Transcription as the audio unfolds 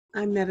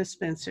I'm Metta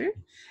Spencer,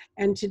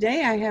 and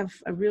today I have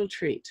a real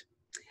treat,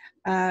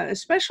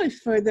 especially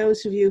for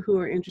those of you who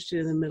are interested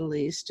in the Middle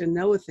East and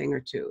know a thing or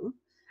two,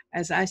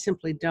 as I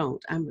simply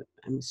don't. I'm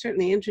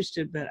certainly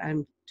interested, but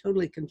I'm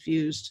totally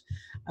confused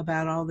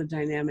about all the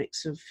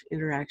dynamics of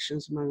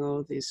interactions among all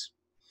of these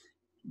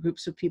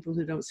groups of people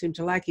who don't seem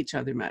to like each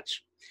other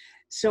much.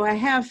 So I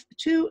have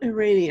two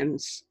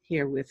Iranians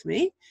here with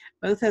me,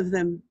 both of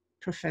them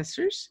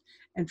professors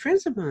and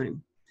friends of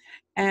mine.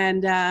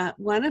 And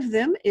one of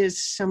them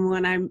is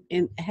someone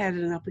had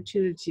an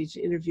opportunity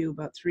to interview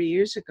about 3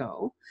 years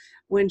ago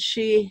when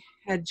she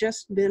had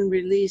just been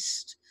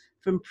released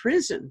from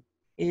prison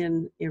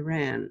in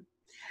Iran.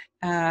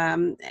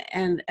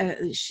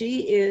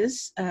 She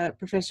is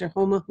Professor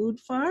Homa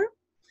Hoodfar,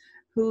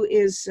 who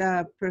is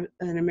an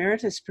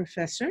emeritus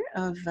professor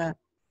of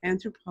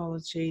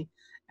anthropology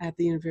at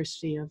the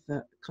University of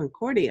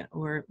Concordia,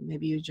 or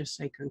maybe you just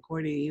say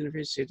Concordia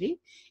University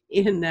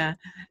in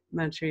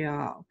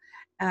Montreal.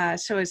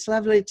 So it's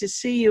lovely to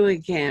see you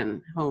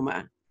again,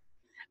 Homa.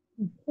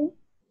 Okay.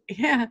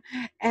 Yeah,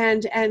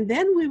 and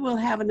then we will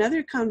have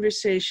another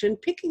conversation,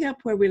 picking up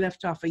where we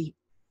left off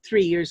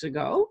 3 years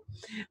ago,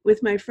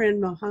 with my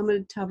friend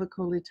Mohamad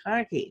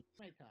Tavakoli-Targhi.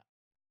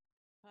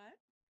 What?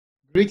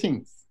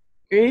 Greetings.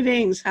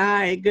 Greetings.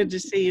 Hi, good to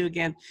see you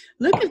again.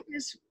 Look at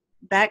his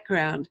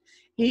background.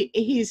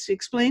 He's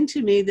explained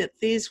to me that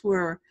these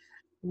were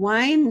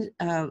wine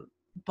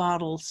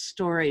bottle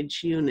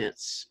storage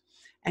units,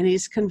 and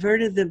he's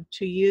converted them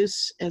to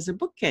use as a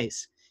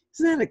bookcase.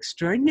 Isn't that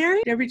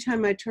extraordinary? Every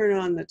time I turn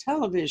on the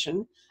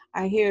television,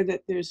 I hear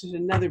that there's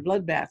another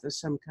bloodbath of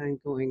some kind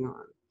going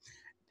on.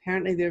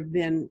 Apparently there have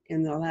been,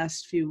 in the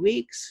last few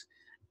weeks,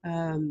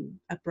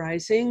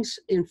 uprisings,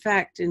 in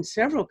fact, in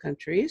several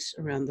countries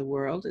around the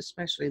world,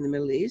 especially in the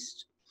Middle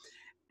East.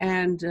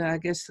 And I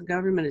guess the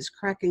government is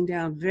cracking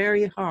down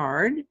very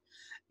hard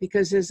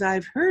because, as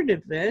I've heard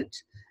of it,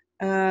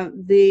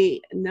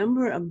 the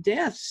number of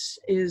deaths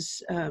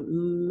is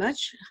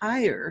much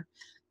higher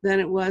than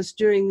it was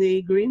during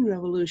the Green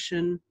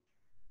Revolution,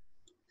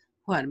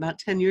 about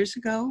 10 years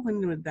ago?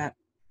 When would that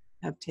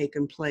have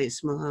taken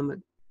place,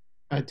 Mohamad?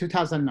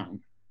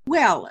 2009.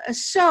 Well,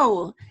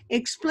 so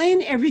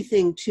explain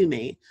everything to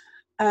me.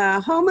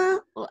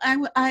 Homa,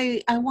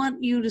 I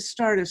want you to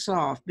start us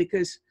off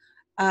because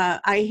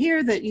I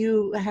hear that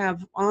you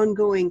have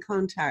ongoing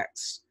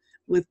contacts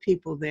with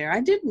people there. I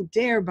didn't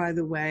dare, by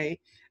the way,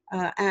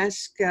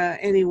 ask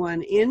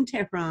anyone in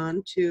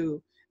Tehran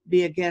to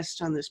be a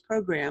guest on this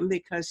program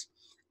because,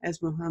 as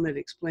Mohamad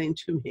explained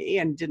to me,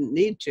 and didn't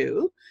need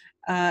to,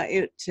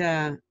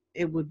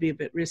 it would be a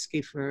bit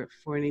risky for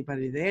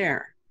anybody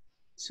there.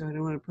 So I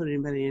don't want to put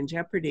anybody in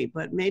jeopardy,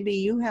 but maybe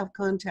you have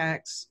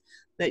contacts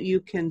that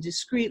you can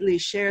discreetly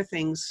share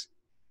things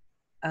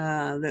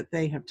that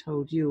they have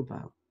told you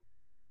about.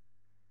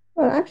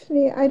 Well,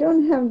 actually, I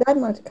don't have that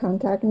much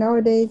contact.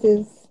 Nowadays,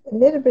 it's a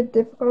little bit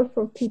difficult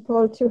for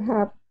people to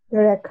have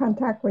direct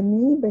contact with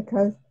me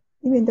because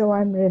even though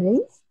I'm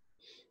released,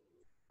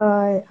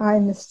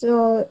 I'm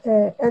still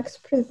an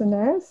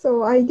ex-prisoner.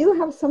 So I do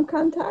have some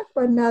contact,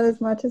 but not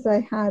as much as I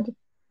had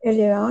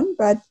earlier on.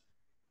 But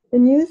the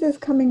news is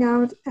coming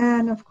out,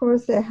 and of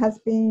course, there has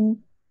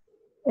been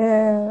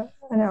an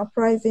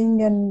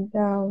uprising and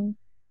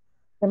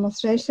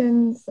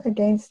demonstrations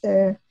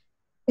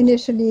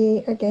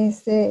initially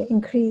against the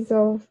increase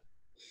of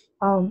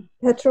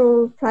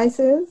petrol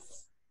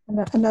prices.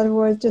 In other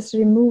words, just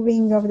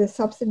removing of the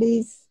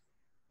subsidies,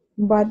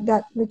 but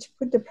that which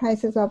put the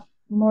prices up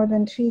more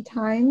than 3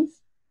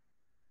 times.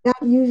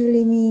 That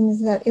usually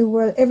means that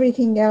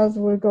everything else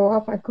will go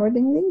up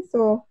accordingly.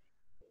 So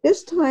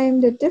this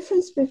time, the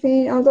difference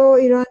between, although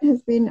Iran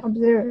has been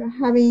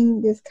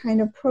having this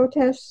kind of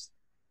protest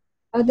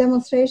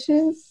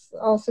demonstrations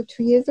also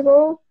 2 years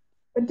ago,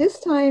 but this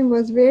time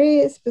was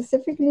very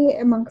specifically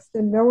amongst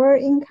the lower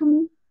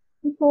income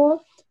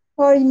people,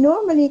 or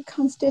normally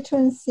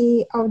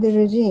constituency of the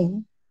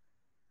regime.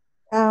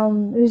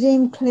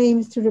 Regime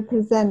claims to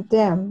represent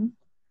them,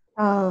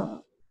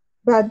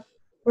 but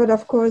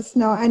of course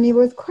no, and it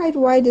was quite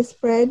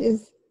widespread.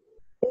 Is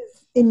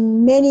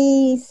in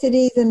many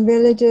cities and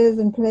villages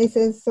and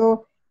places.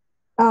 So,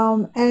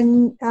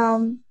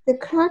 the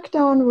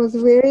crackdown was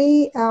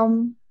very,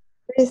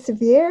 very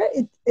severe.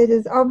 It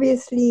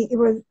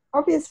was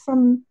obvious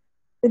from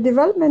the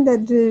development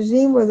that the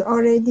regime was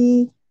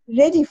already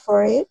ready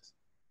for it,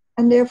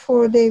 and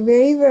therefore they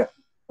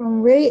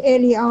from very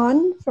early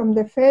on, from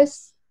the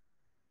first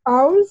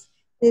hours,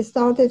 they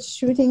started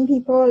shooting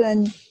people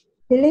and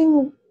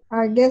killing.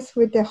 I guess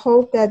with the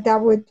hope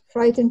that would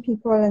frighten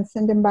people and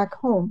send them back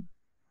home.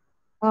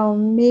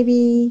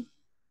 Maybe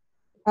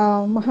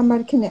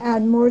Mohamad can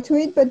add more to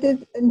it, but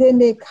then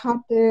they cut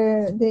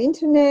the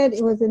internet.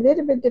 It was a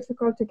little bit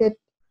difficult to get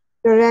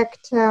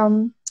direct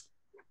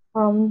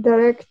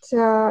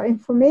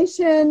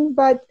information,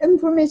 but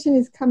information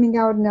is coming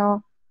out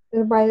now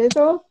little by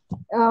little.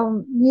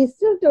 We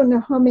still don't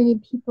know how many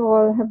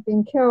people have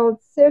been killed.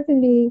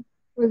 Certainly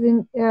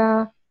within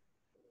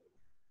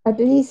at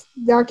least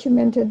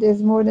documented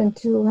there's more than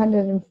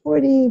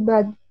 240,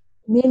 but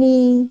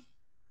many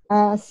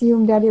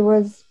assume that it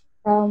was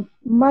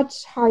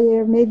much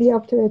higher, maybe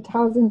up to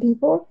 1,000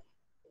 people,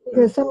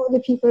 because some of the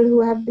people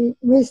who have been,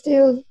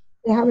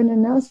 they haven't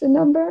announced the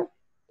number.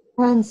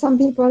 And some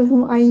people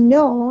whom I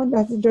know,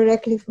 that's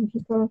directly from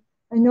people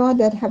I know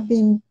that have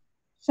been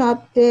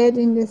shot dead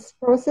in this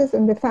process,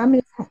 and the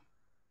families had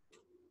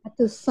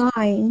to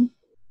sign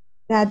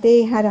that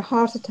they had a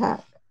heart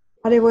attack.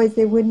 Otherwise,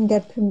 they wouldn't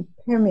get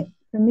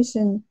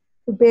permission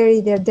to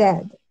bury their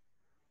dead.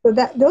 So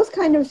that those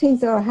kind of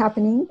things are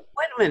happening.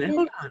 Wait a minute,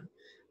 hold on.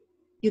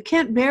 You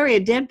can't bury a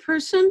dead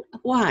person?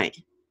 Why?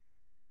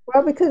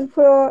 Well, because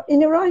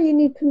in Iran, you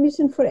need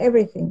permission for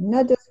everything,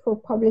 not just for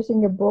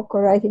publishing a book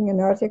or writing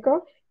an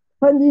article,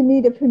 but you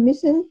need a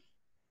permission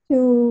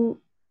to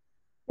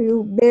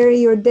bury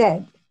your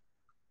dead.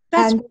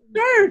 That's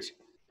absurd.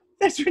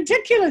 That's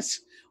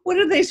ridiculous. What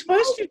are they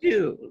supposed to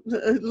do?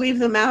 Leave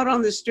them out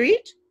on the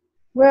street?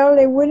 Well,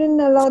 they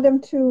wouldn't allow them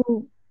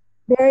to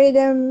bury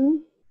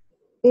them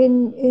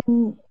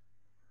in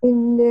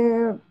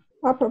their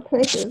proper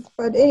places.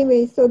 But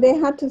anyway, so they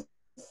had to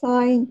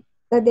sign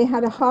that they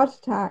had a heart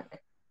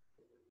attack,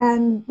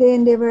 and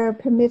then they were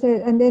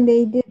permitted, and then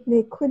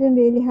they couldn't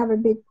really have a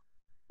big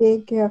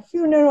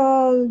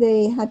funeral.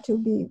 It had to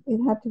be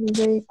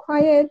very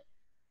quiet.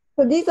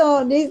 So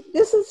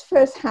this is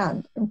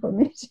first-hand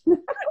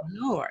information.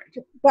 Lord.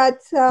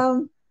 But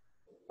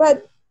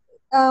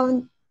the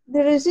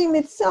regime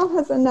itself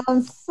has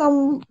announced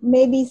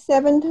maybe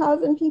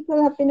 7,000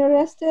 people have been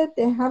arrested.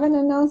 They haven't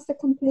announced the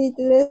complete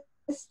list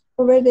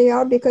of where they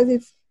are, because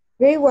it's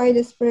very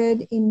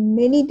widespread in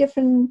many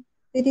different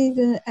cities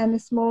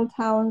and small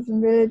towns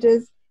and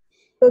villages.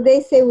 So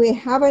they say we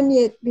haven't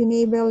yet been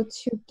able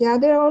to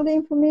gather all the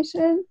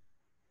information,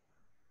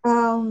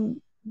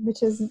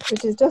 which is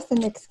just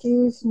an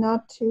excuse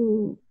not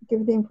to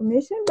give the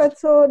information. But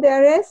so the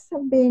arrests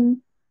have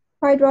been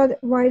quite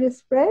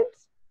widespread.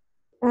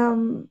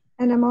 And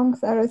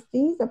amongst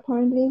arrestees,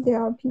 apparently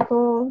there are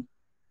people,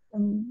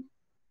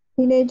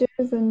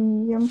 teenagers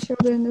and young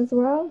children as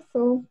well.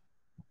 So,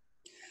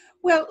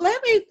 well,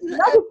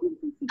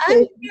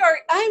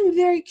 I'm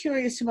very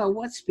curious about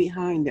what's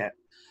behind it,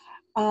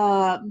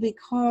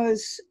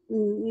 because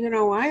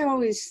I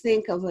always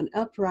think of an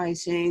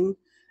uprising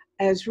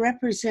as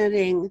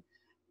representing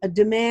a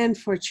demand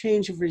for a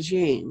change of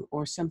regime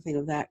or something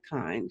of that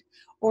kind,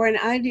 or an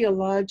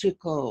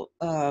ideological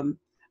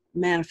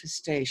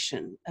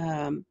manifestation.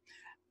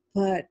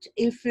 But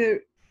if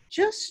you're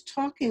just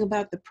talking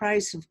about the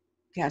price of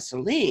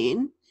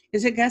gasoline,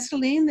 is it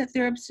gasoline that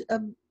they're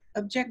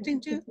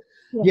objecting to?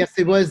 Yes,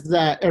 it was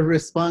a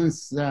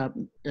response.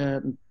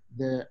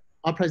 The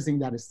uprising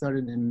that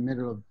started in the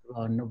middle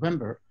of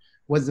November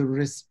was a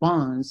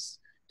response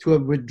to a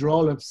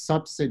withdrawal of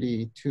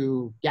subsidy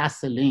to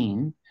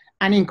gasoline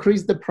and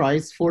increase the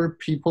price for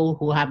people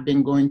who have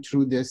been going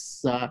through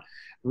this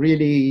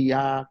really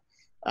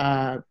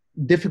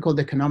difficult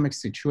economic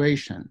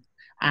situation.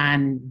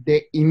 And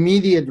the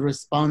immediate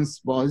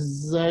response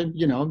was,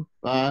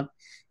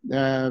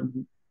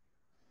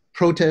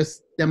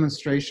 protest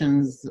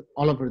demonstrations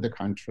all over the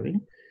country.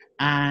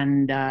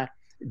 And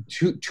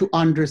to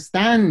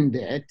understand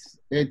it,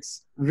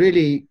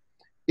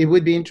 it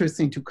would be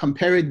interesting to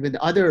compare it with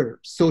other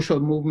social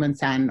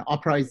movements and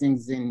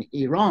uprisings in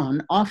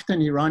Iran.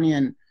 Often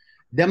Iranian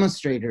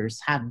demonstrators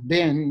have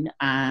been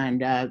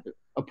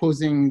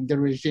opposing the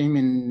regime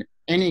in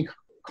any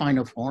kind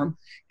of form.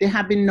 They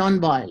have been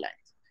nonviolent.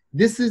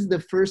 This is the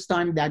first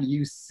time that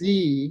you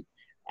see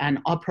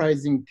an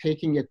uprising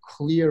taking a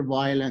clear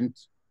violent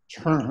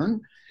turn.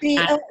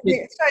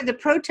 The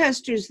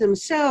protesters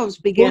themselves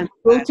began.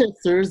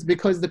 Protesters,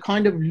 because the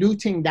kind of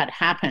looting that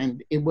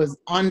happened, it was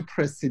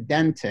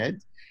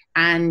unprecedented.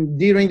 And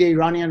during the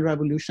Iranian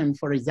Revolution,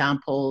 for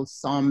example,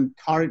 some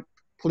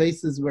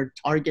places were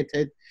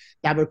targeted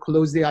that were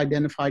closely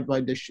identified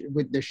with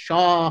the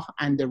Shah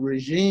and the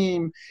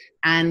regime.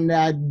 And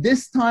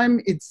this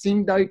time it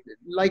seemed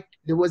like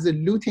there was a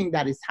looting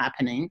that is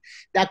happening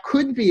that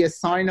could be a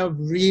sign of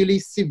really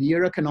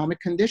severe economic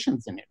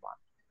conditions in Iran.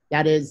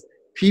 That is,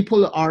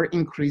 people are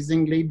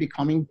increasingly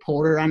becoming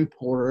poorer and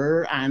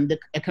poorer, and the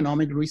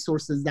economic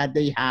resources that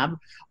they have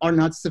are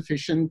not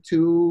sufficient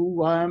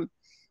to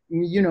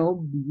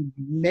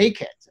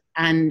make it.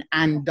 And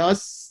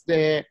thus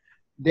the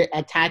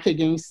attack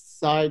against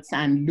sites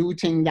and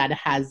looting that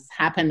has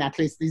happened, at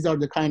least these are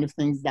the kind of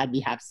things that we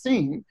have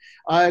seen,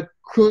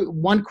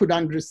 one could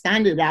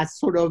understand it as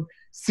sort of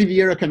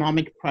severe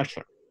economic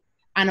pressure.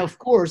 And of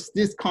course,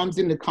 this comes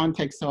in the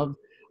context of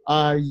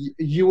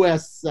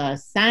US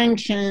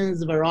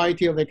sanctions, a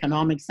variety of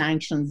economic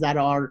sanctions that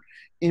are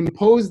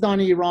imposed on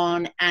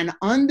Iran. And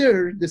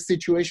under the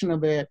situation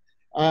of a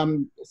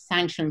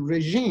sanctioned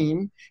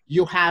regime,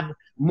 you have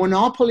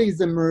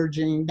monopolies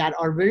emerging that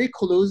are very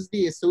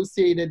closely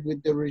associated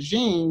with the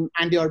regime,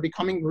 and they are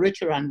becoming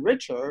richer and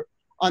richer.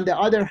 On the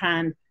other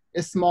hand,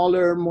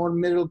 smaller, more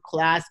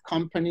middle-class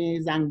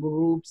companies and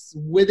groups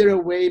wither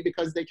away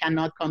because they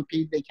cannot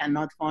compete, they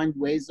cannot find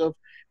ways of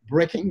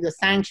breaking the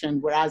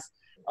sanction, whereas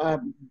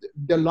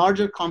the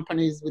larger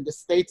companies with the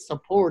state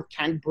support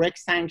can break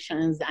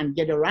sanctions and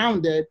get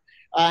around it.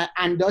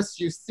 And thus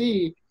you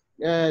see,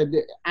 and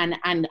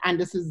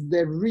this is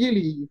the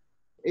really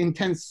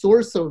intense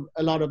source of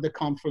a lot of the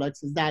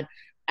conflicts, is that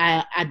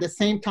at the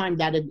same time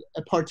that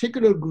a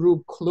particular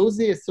group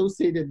closely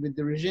associated with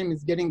the regime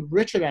is getting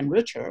richer and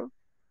richer,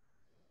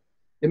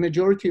 the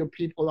majority of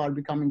people are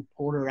becoming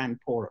poorer and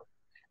poorer.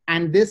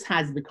 And this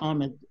has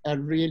become a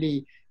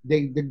really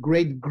the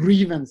great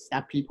grievance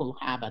that people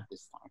have at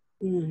this time.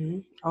 Mm-hmm.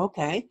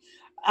 Okay.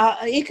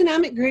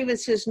 Economic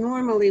grievances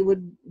normally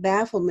would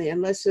baffle me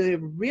unless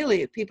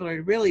people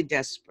are really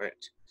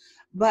desperate.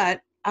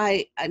 But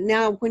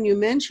now when you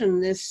mention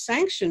this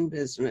sanction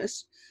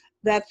business,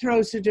 that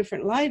throws a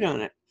different light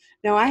on it.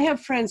 Now, I have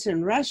friends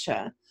in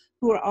Russia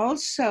who are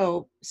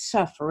also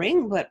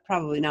suffering, but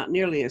probably not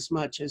nearly as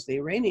much as the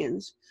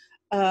Iranians,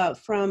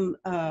 from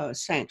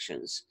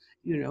sanctions.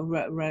 You know,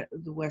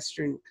 the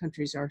Western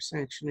countries are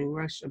sanctioning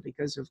Russia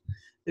because of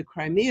the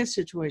Crimea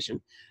situation.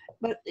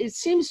 But it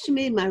seems to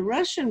me my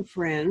Russian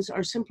friends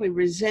are simply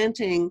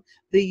resenting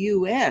the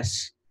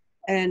US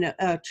and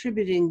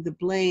attributing the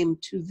blame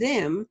to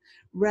them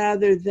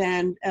rather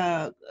than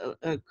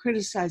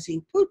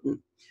criticizing Putin.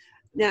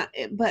 Now,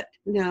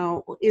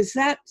 is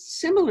that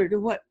similar to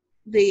what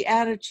the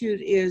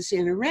attitude is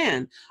in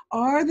Iran?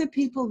 Are the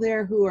people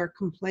there who are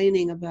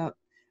complaining about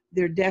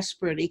their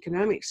desperate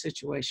economic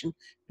situation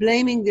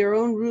blaming their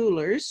own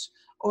rulers,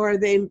 or are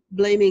they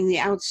blaming the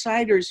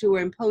outsiders who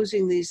are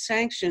imposing these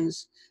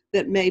sanctions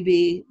that may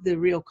be the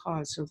real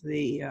cause of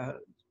the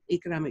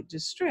economic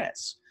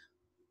distress?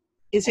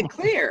 Is it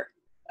clear?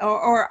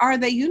 Or are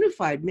they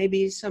unified?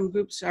 Maybe some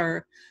groups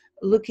are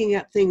looking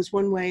at things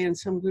one way and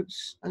some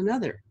groups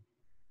another.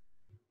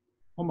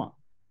 Homa.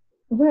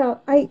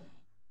 Well, I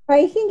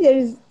think there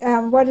is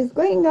what is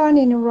going on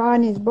in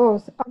Iran is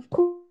both. Of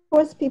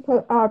course,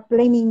 people are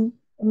blaming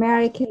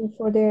American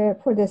for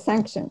the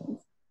sanctions,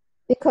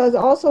 because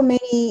also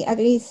many, at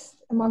least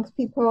amongst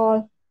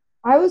people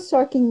I was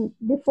talking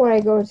before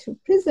I go to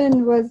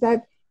prison, was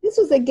that this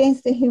was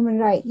against the human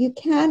right. You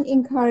can't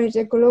encourage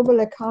a global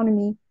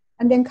economy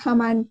and then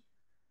come and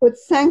put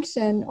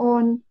sanction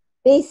on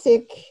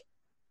basic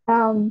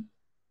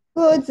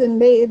goods and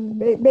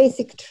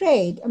basic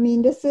trade. I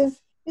mean, this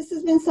has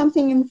been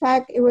something. In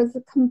fact, it was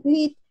a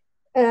complete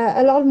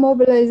a lot of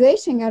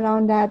mobilization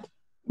around that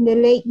in the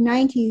late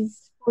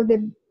 90s for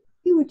the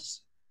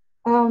huge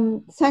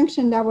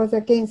sanction that was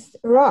against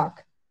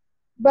Iraq.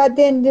 But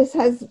then this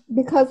has,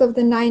 because of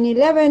the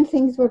 9/11,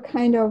 things were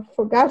kind of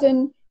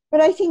forgotten,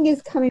 but I think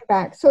it's coming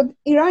back. So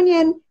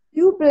Iranian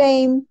do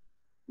blame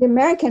the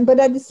American, but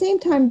at the same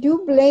time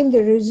do blame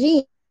the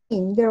regime,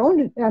 the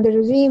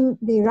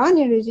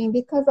Iranian regime,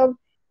 because of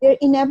their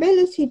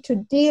inability to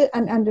deal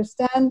and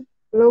understand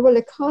global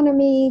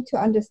economy, to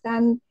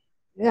understand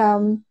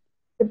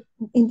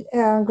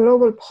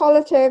global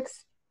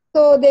politics.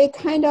 So they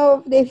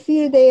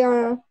feel they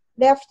are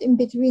left in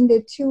between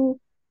the two,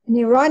 an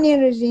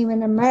Iranian regime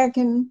and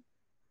American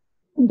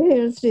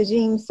imperialist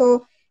regime.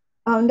 So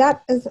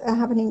that is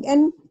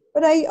happening.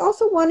 But I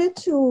also wanted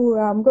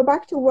to go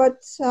back to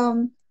what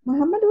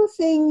Mohamad was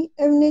saying.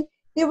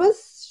 There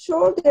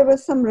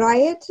was some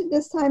riot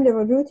this time. There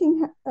was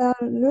looting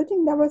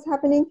that was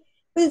happening.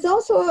 But it's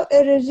also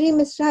a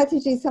regime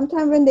strategy.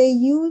 Sometimes when they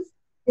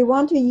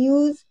want to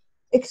use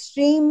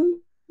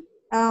extreme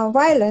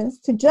violence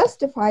to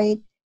justify it,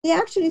 they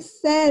actually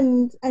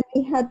send, and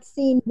we had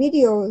seen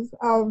videos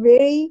of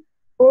very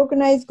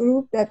organized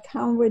group that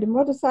come with a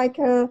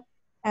motorcycle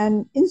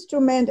and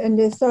instrument, and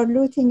they start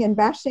looting and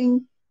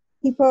bashing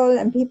people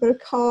and people's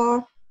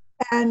car.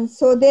 And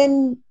so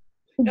then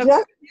to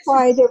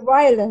justify the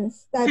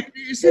violence that...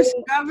 Is this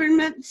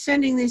government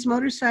sending these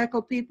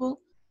motorcycle people?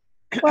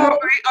 Well,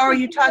 or are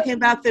you talking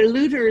about the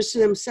looters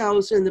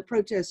themselves and the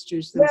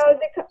protesters themselves?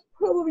 Well,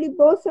 probably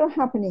both are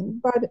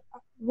happening, but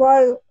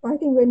I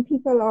think when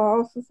people are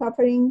also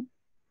suffering,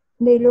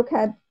 they look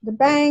at the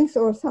banks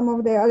or some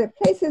of the other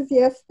places,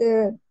 yes,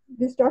 the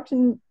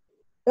destruction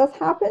does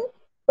happen,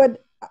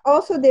 but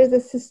also there's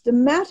a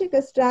systematic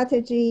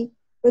strategy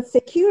with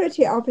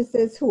security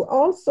officers who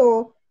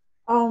also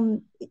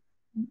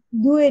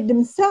do it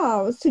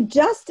themselves to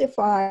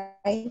justify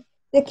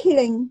the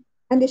killing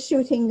and the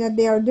shooting that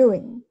they are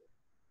doing.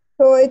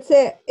 So it's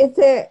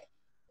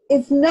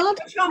not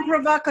Agent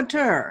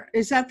provocateur.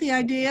 Is that the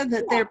idea,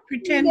 that they're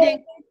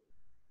pretending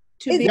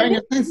to be?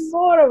 It's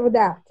more of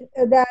that.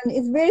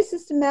 It's very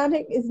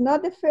systematic. It's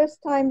not the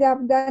first time they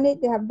have done it.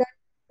 They have done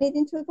it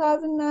in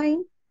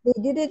 2009. They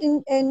did it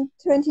in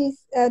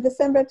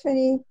December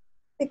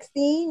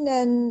 2016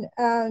 and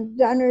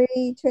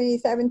January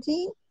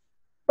 2017.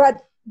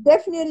 But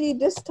definitely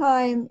this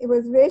time it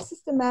was very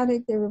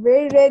systematic. They were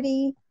very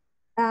ready,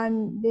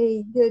 and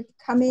they did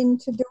come in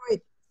to do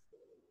it.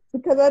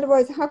 Because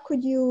otherwise, how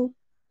could you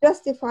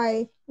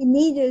justify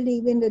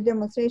immediately when the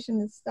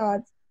demonstration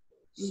starts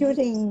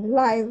shooting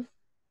live?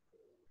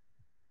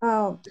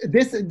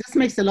 This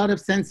makes a lot of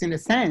sense, in a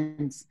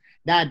sense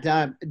that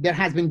there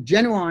has been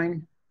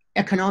genuine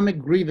economic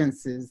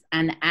grievances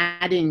and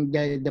adding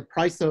the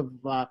price of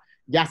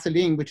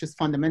gasoline, which is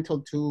fundamental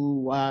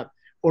to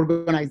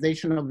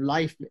organization of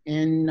life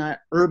in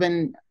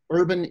urban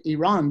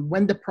Iran.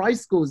 When the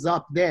price goes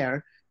up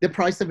there, the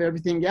price of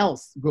everything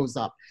else goes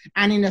up.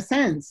 And in a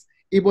sense,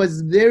 it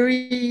was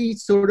very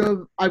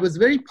I was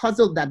very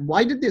puzzled that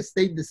why did the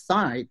state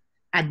decide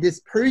at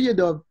this period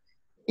of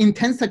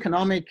intense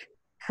economic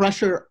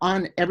pressure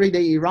on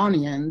everyday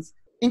Iranians,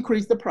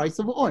 increase the price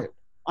of oil?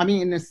 I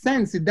mean, in a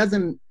sense, it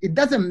doesn't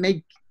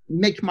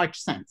make much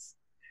sense.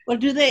 Well,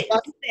 do they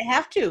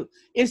have to?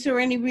 Is there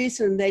any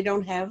reason they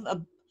don't have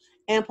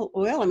ample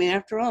oil? I mean,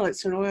 after all,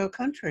 it's an oil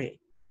country.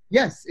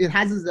 Yes, it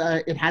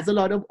has a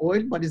lot of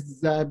oil, but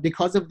it's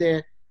because of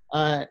the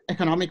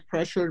economic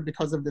pressure,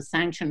 because of the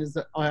sanctions,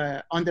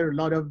 under a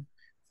lot of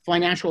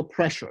financial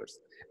pressures,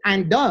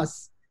 and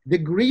thus the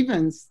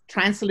grievance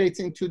translates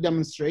into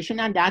demonstration,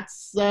 and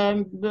that's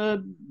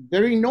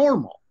very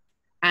normal.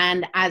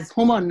 And as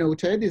Homa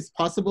noted, it's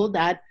possible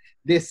that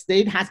the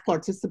state has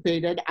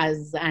participated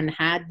and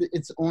had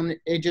its own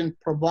agent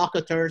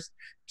provocateurs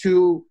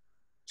to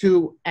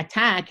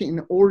attack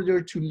in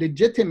order to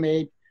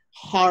legitimate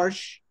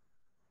harsh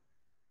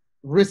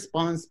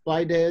response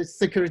by the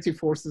security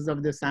forces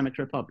of the Islamic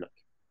Republic.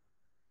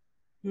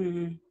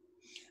 Mm-hmm.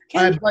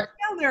 Can you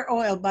sell their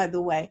oil, by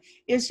the way?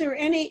 Is there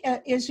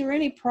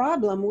any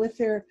problem with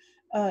their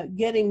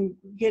getting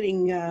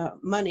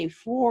money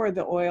for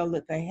the oil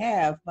that they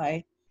have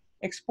by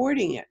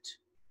exporting it?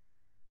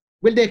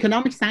 Well, the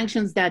economic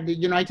sanctions that the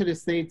United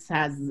States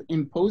has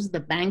imposed,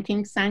 the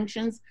banking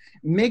sanctions,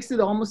 makes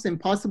it almost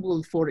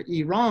impossible for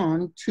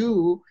Iran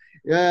to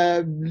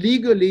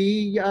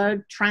legally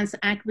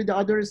transact with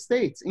other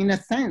states. In a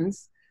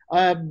sense,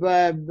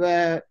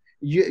 the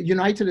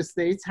United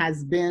States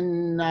has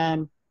been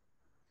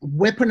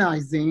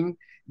weaponizing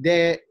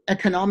the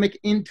economic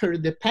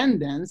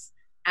interdependence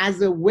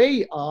as a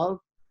way of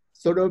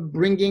sort of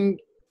bringing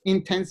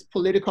intense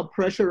political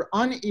pressure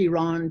on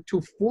Iran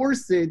to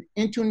force it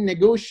into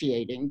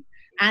negotiating.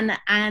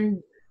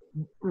 And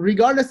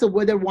regardless of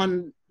whether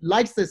one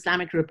likes the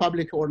Islamic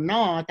Republic or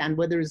not, and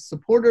whether is a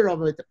supporter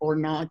of it or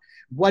not,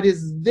 what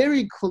is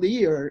very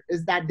clear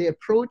is that the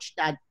approach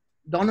that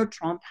Donald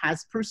Trump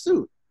has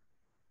pursued,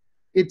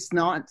 it's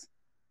not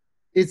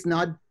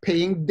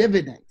paying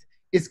dividend.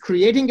 It's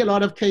creating a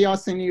lot of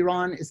chaos in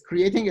Iran, it's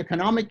creating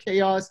economic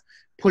chaos,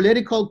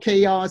 political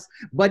chaos,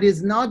 but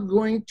is not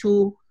going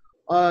to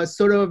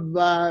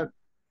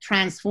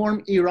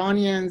transform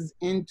Iranians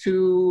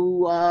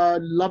into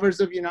lovers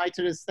of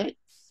United States.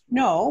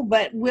 No,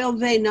 but will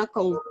they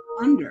knuckle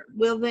under?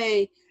 Will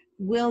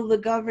the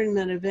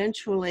government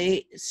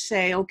eventually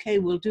say, okay,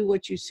 we'll do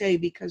what you say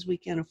because we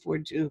can't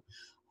afford to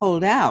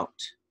hold out?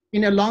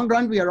 In the long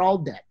run, we are all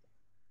dead.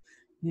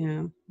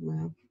 Yeah,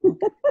 well.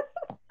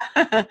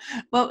 Okay.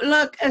 Well,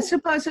 look, I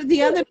suppose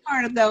the other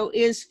part, though,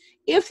 is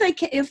if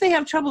they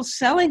have trouble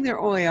selling their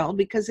oil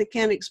because they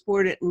can't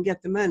export it and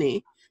get the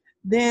money,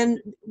 then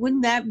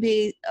wouldn't that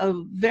be a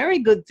very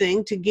good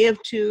thing to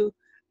give to,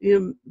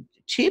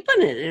 cheapen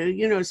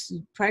it,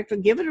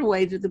 practically give it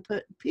away to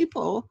the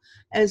people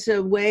as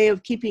a way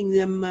of keeping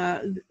them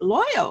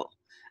loyal?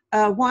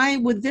 Why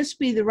would this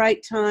be the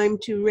right time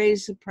to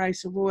raise the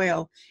price of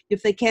oil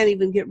if they can't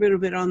even get rid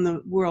of it on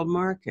the world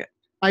market?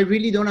 I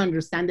really don't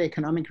understand the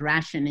economic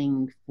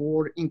rationing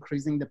for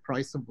increasing the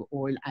price of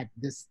oil at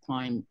this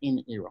time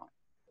in Iran.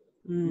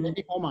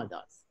 Maybe Homa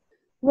does.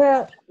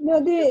 Well,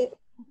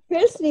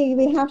 firstly,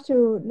 we have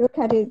to look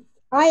at it.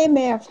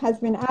 IMF has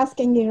been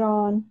asking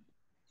Iran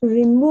to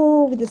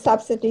remove the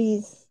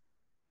subsidies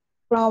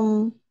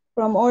from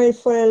oil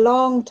for a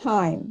long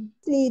time.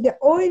 See, the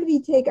oil we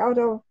take out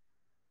of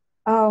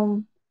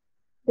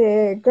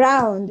the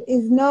ground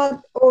is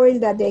not oil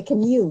that they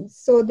can use.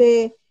 So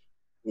the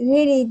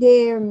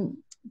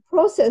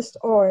processed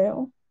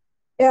oil,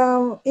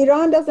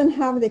 Iran doesn't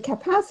have the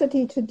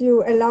capacity to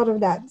do a lot of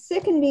that.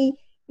 Secondly,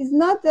 it's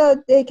not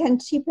that they can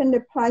cheapen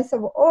the price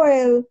of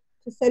oil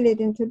to sell it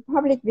into the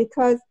public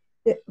because,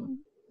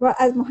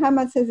 as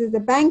Mohamad says, it's a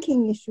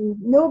banking issue.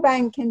 No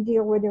bank can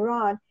deal with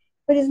Iran.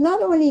 But it's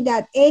not only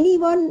that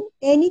anyone,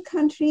 any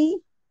country,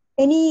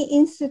 any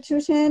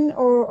institution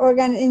or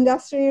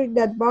industry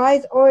that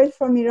buys oil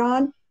from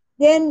Iran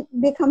then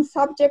becomes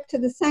subject to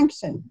the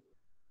sanction.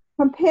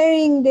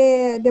 Comparing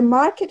the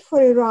market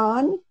for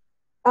Iran,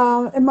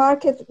 a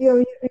market,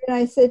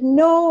 I said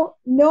no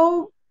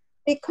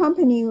big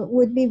company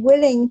would be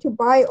willing to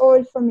buy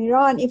oil from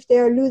Iran if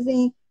they're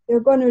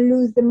going to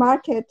lose the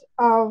market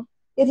of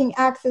getting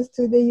access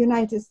to the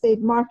United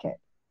States market.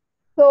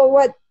 So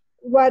what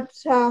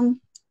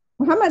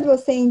Mohamad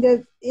was saying,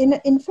 that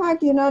in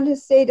fact, the United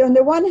States, on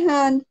the one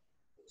hand,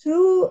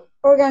 through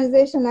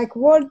organizations like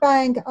World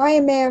Bank,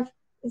 IMF,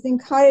 is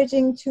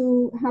encouraging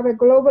to have a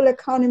global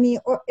economy,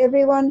 or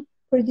everyone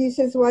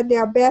produces what they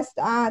are best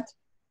at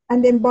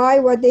and then buy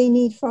what they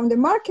need from the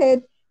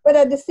market, but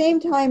at the same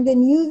time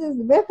then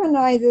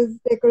weaponizes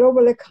the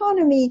global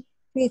economy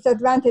to its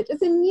advantage.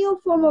 It's a new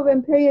form of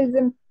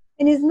imperialism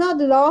and is not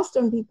lost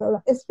on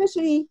people,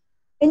 especially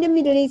in the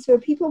Middle East where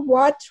people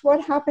watch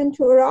what happened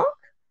to Iraq,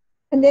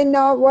 and then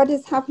now what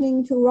is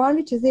happening to Iran,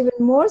 which is even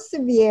more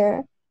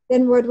severe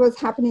than what was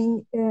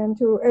happening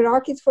to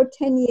Iraqis for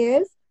 10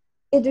 years.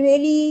 It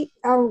really,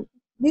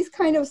 this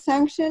kind of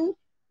sanction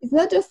is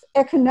not just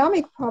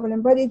economic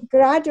problem, but it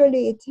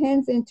gradually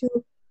turns into,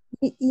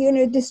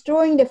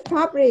 destroying the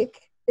fabric,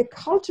 the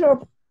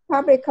cultural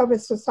fabric of a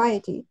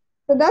society.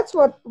 So that's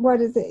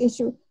what is the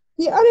issue.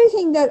 The other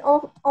thing that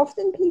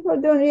often people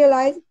don't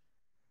realize,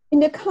 in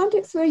the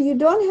context where you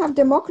don't have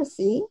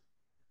democracy,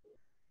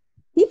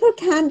 people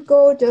can't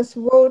go just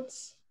vote.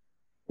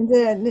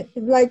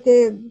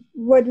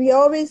 What we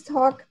always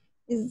talk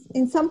is,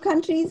 in some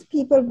countries,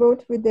 people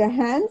vote with their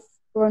hands,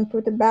 go and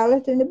put a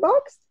ballot in the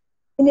box.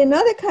 In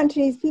other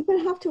countries, people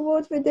have to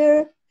vote with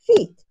their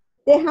feet.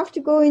 They have to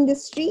go in the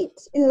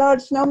street in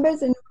large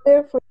numbers in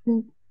order for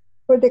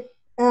the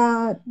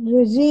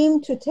regime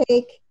to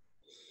take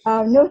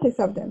notice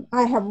of them.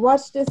 I have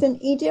watched this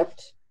in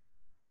Egypt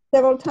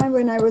several times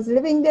when I was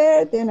living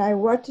there. Then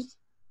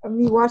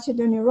we watched it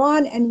in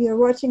Iran, and we are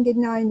watching it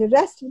now in the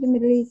rest of the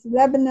Middle East,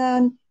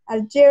 Lebanon,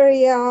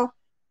 Algeria,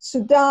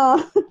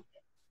 Sudan.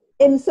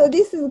 And so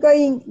this is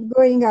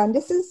going on.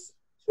 This is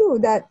true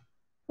that,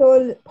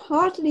 so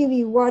partly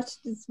we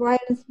watch this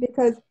violence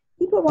because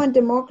people want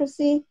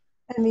democracy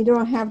and we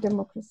don't have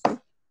democracy.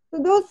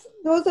 So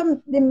those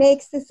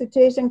makes the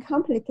situation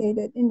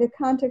complicated. In the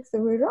context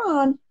of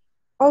Iran,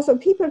 also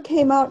people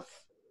came out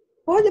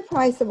for the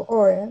price of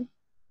oil,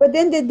 but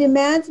then the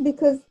demands,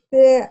 because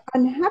the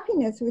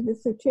unhappiness with the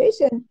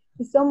situation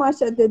is so much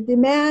that the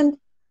demand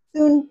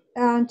soon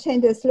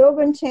changed, the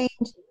slogan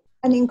changed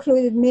and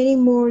included many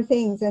more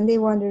things. And they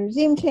want a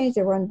regime change,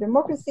 they want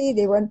democracy,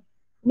 they want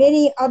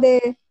many other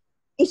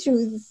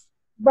issues.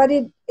 But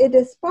it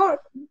is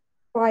sparked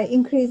by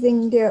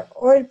increasing their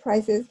oil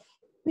prices,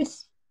 which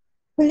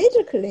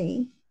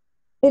politically,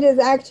 it is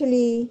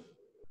actually,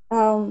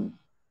 I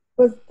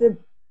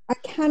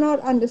cannot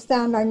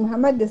understand, like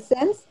Mohamad, the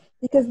sense,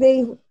 because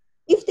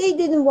if they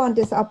didn't want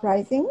this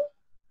uprising,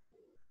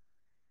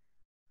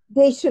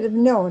 they should have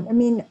known. I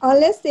mean,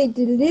 unless they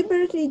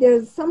deliberately,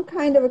 there's some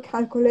kind of a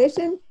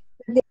calculation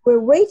that they were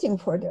waiting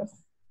for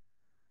this,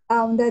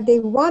 that they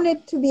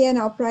wanted to be an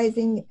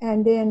uprising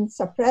and then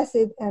suppress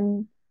it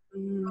and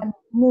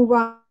move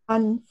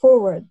on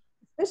forward,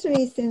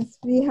 especially since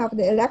we have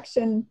the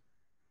election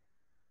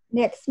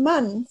next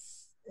month.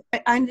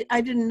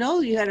 I didn't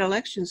know you had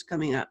elections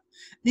coming up.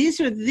 These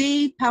are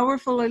the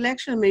powerful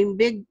election. I mean,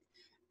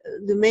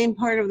 the main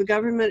part of the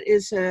government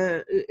is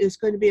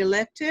going to be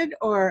elected,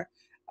 or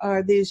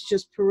are these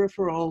just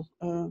peripheral?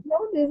 No,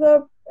 these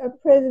are a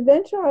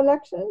presidential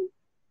election,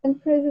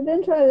 and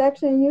presidential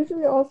election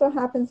usually also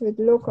happens with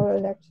local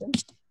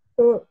elections.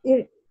 So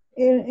in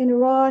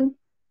Iran,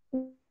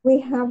 we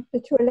have the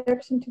two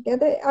elections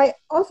together. I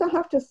also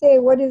have to say,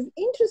 what is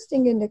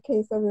interesting in the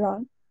case of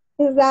Iran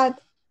is that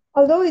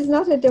although it's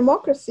not a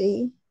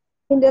democracy,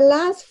 in the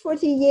last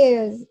 40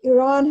 years,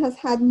 Iran has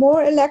had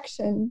more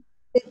elections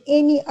than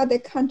any other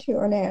country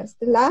on earth.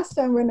 The last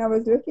time when I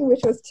was looking,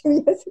 which was 2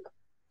 years ago.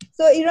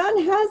 So Iran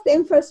has the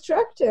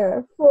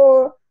infrastructure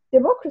for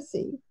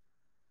democracy,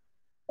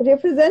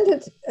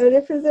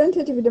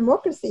 representative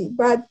democracy,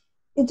 but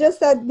it's just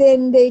that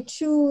then they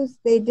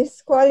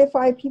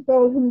disqualify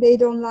people whom they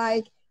don't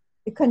like.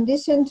 The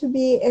condition to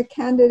be a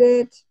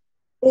candidate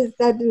is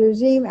that the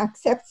regime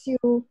accepts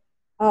you.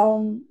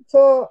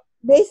 So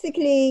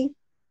basically,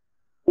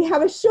 we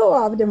have a show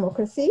of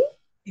democracy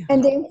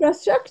and the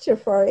infrastructure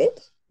for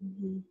it,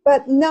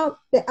 but not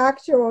the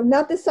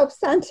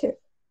substantive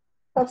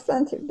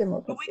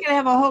democracy. But we can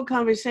have a whole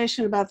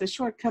conversation about the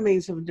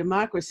shortcomings of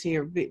democracy,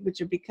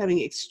 which are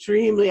becoming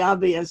extremely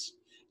obvious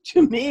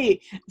to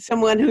me,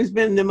 someone who's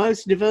been the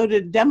most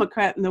devoted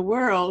Democrat in the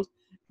world.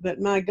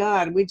 But my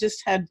God, we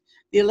just had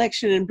the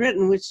election in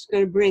Britain, which is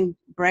going to bring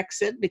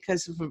Brexit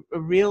because of a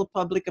real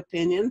public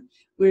opinion.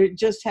 We're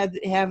just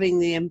having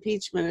the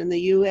impeachment in the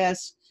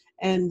U.S.,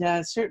 and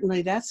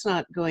certainly that's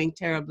not going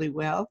terribly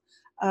well.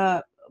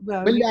 Let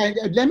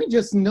me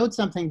just note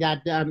something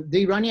that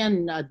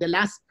the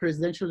last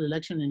presidential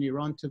election in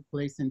Iran took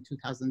place in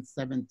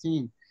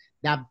 2017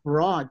 that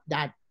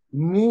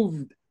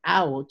moved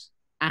out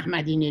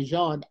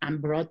Ahmadinejad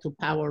and brought to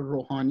power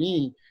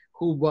Rouhani,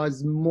 who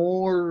was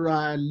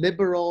more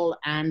liberal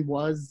and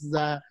was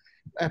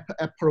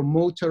a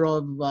promoter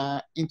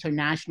of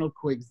international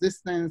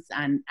coexistence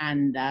and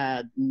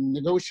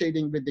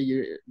negotiating with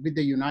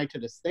the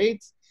United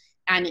States.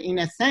 And in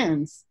a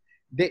sense,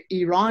 the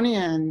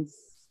Iranians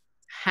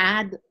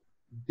had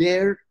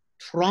their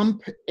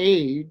Trump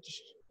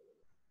age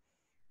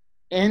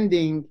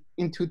ending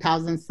in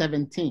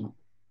 2017.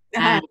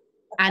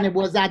 And it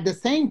was at the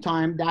same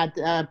time that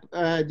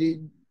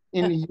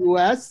in the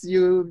US,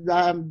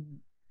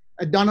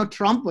 Donald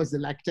Trump was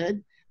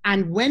elected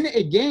and went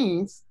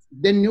against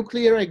the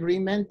nuclear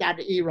agreement that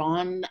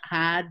Iran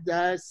had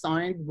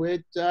signed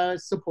with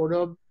support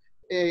of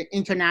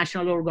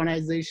international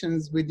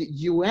organizations with the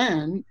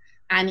UN.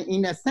 And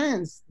in a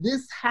sense,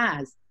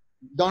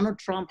 Donald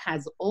Trump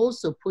has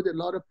also put a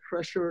lot of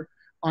pressure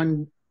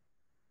on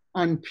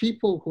on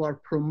people who are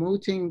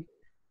promoting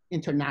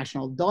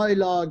international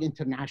dialogue,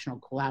 international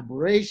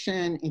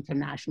collaboration,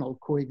 international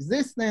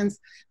coexistence,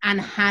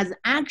 and has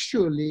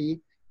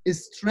actually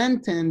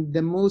strengthened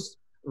the most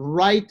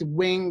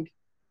right-wing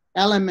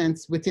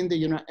elements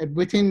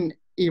within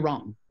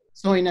Iran.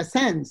 So in a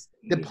sense,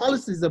 the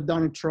policies of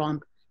Donald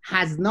Trump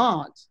has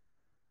not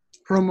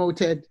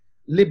promoted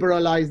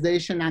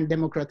liberalization and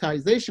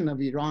democratization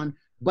of Iran,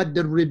 but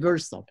the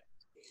reverse of it.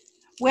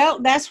 Well,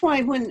 that's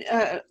why when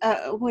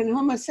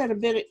Homa said a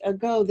bit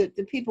ago that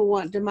the people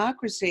want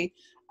democracy,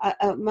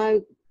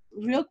 my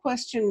real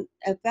question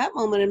at that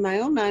moment in my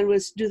own mind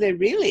was, do they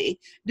really?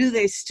 Do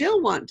they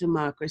still want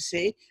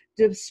democracy,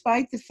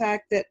 despite the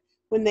fact that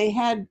when they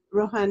had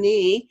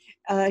Rouhani,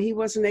 he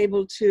wasn't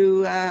able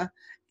to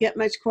get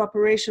much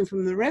cooperation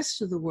from the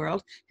rest of the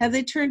world? Have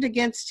they turned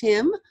against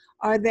him?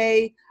 Are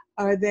they,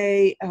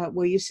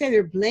 well, you say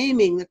they're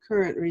blaming the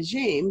current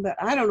regime, but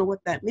I don't know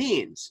what that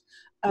means.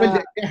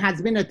 Well, there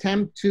has been an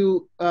attempt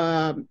to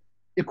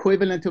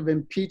equivalent of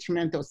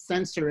impeachment or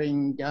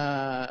censoring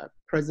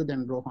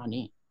President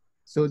Rouhani.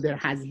 So there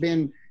has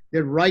been,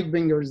 the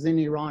right-wingers in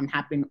Iran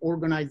have been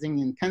organizing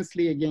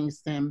intensely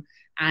against him,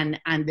 and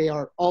they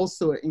are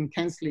also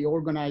intensely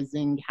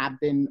have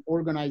been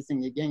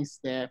organizing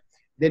against the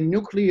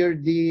nuclear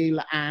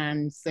deal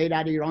and say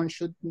that Iran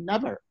should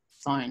never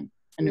sign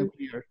a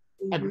nuclear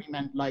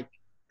agreement like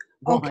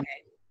Rouhani. Okay.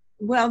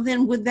 Well,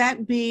 then would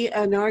that be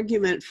an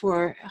argument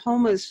for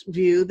Homa's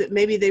view that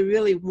maybe they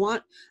really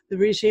want, the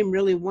regime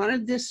really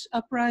wanted this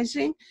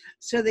uprising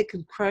so they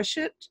could crush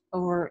it?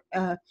 Or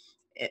well,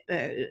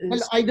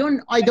 I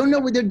don't know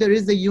whether there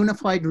is a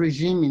unified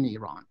regime in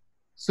Iran.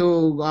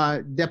 So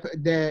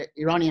the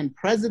Iranian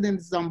president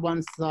is on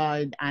one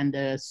side and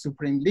the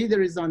supreme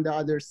leader is on the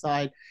other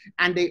side,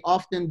 and they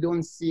often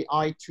don't see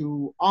eye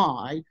to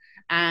eye.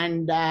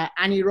 And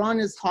Iran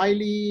is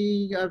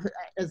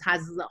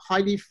has a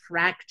highly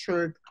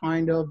fractured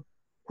kind of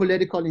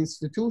political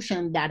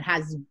institution that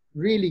has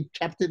really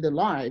kept it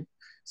alive.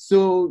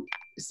 So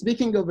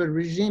speaking of a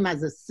regime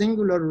as a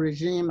singular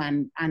regime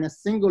and a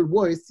single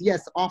voice,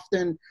 yes,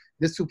 often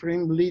the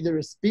supreme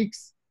leader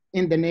speaks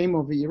in the name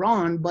of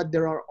Iran, but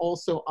there are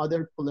also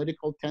other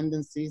political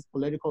tendencies,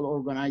 political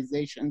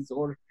organizations,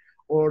 or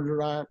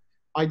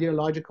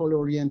ideological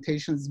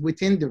orientations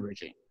within the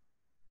regime.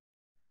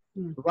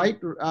 Right?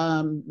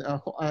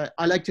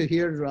 I like to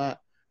hear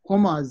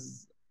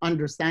Homa's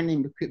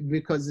understanding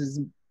because it's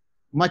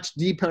much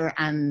deeper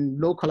and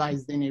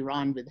localized in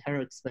Iran with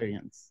her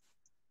experience.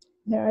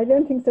 No, I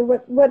don't think so.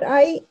 What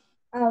I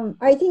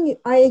think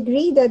I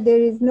agree that there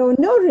is no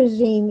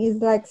regime is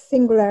like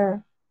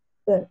singular.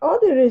 That all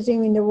the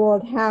regime in the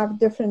world have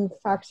different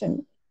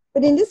factions.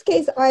 But in this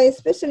case,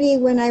 especially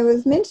when I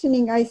was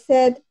mentioning, I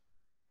said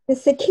the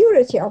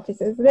security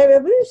officers,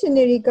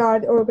 Revolutionary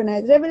Guard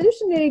organized.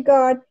 Revolutionary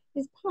Guard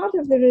is part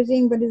of the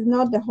regime, but is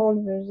not the whole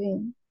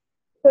regime.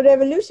 So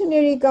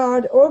Revolutionary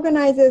Guard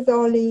organizes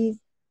all these.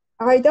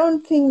 I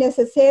don't think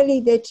necessarily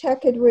they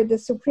check it with the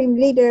supreme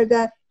leader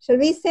that, shall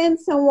we send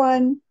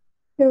someone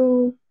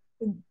to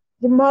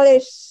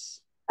demolish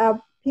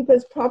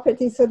people's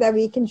property so that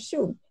we can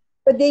shoot?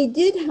 But they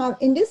did have,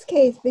 in this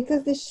case,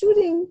 because the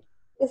shooting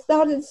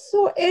started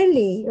so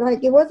early,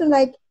 like it wasn't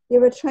like they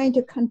were trying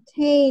to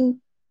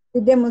contain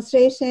the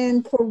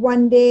demonstration for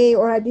one day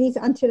or at least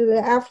until the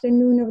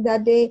afternoon of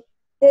that day.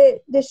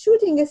 The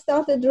shooting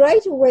started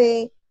right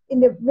away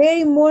in the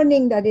very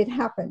morning that it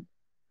happened.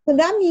 So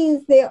that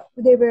means they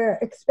were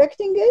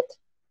expecting it,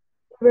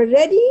 they were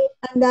ready,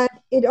 and that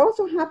it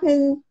also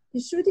happened, the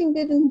shooting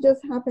didn't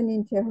just happen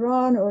in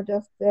Tehran or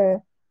just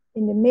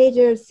in the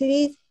major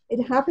cities,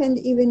 it happened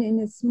even in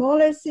the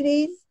smaller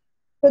cities.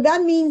 So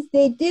that means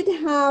they did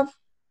have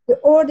the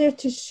order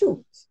to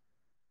shoot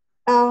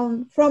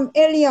from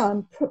early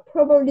on,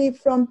 probably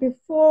from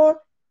before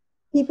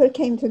people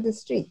came to the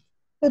street.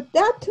 So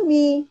that to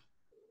me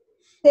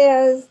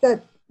says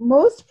that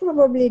most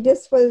probably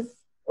this was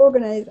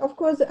organized, of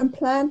course, and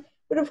planned.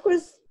 But of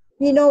course,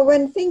 you know,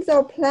 when things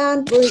are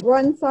planned with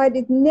one side,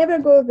 it never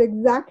goes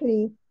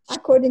exactly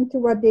according to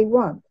what they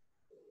want.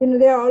 You know,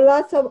 there are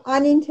lots of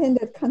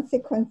unintended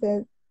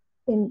consequences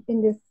in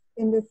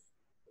this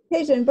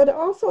occasion. But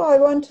also I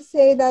want to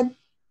say that,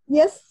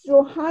 yes,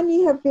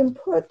 Rouhani have been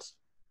put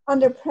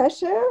under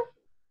pressure,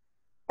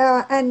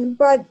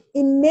 but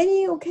in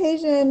many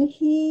occasions,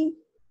 he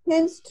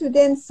tends to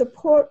then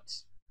support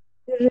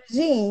the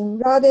regime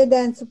rather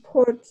than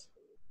support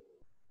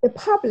the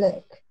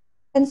public.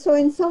 And so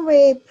in some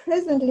way,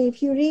 presently,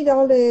 if you read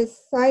all the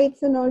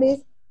sites and all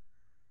this,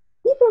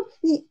 people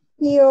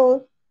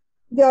feel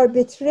they are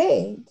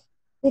betrayed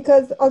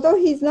because although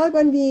he's not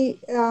going to be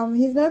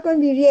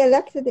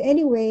re-elected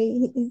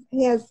anyway,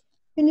 he has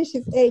finished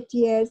his 8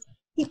 years,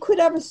 he could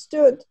have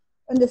stood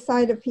on the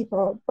side of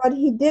people, but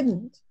he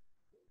didn't.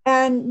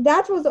 And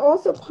that was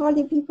also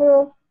partly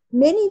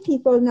many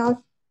people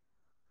now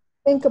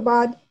think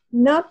about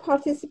not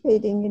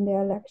participating in the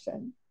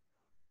election.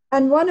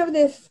 And one of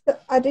this,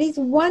 at least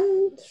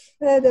one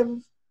thread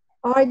of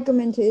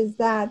argument is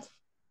that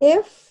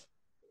if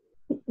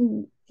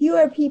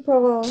fewer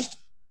people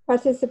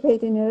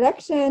participate in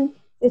election,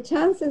 the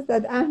chances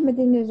that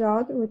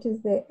Ahmadinejad, which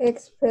is the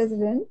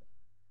ex-president,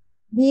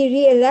 be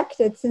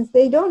re-elected, since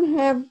they don't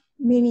have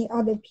many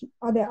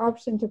other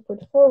options to put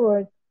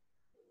forward,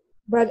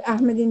 but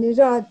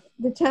Ahmadinejad,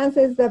 the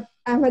chances that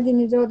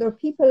Ahmadinejad or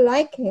people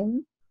like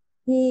him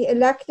be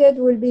elected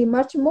will be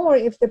much more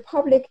if the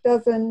public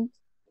doesn't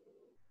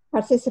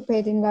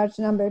participate in large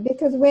number.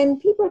 Because when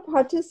people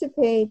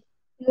participate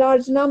in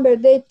large number,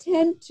 they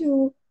tend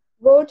to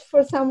vote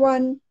for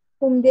someone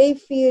whom they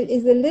feel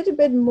is a little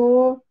bit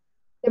more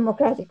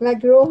democratic, like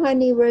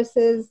Rouhani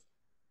versus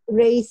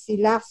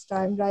Raisi last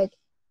time. Like,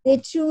 they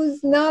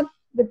choose not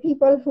the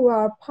people who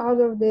are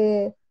part of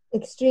the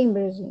extreme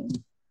regime.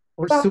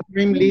 Or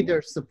supreme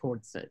leader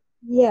supports it.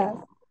 Yes.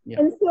 Yeah.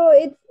 And so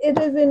it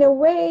is, in a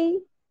way,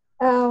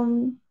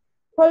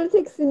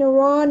 politics in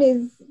Iran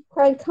is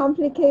quite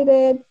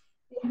complicated.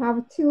 We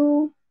have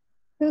two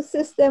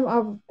systems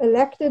of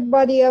elected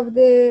body of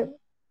the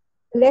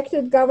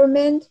elected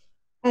government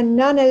and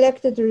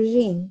non-elected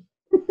regime.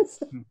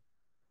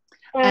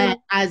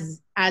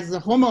 As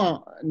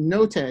Homa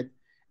noted,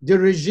 the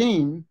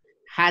regime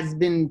has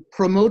been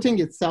promoting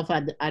itself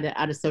at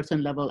a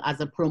certain level as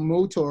a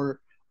promoter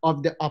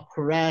of the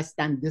oppressed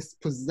and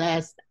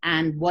dispossessed.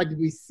 And what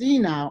we see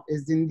now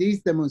is in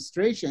these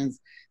demonstrations,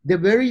 the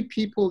very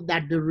people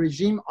that the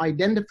regime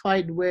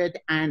identified with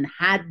and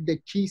had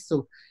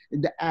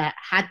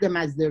had them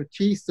as their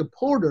key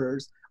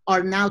supporters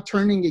are now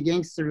turning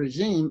against the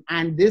regime.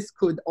 And this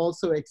could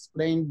also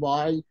explain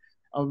why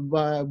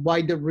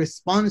the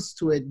response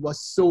to it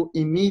was so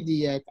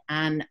immediate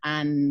and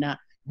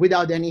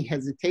without any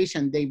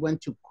hesitation, they went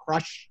to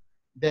crush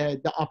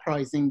the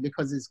uprising,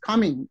 because it's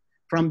coming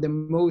from the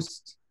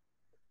most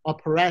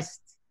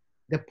oppressed,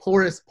 the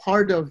poorest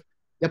part of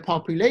the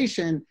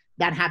population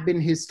that have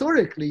been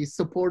historically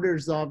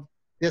supporters of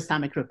the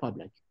Islamic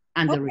Republic.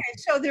 And okay,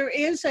 so there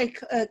is a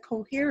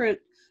coherent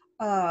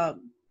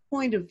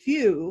point of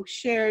view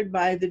shared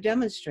by the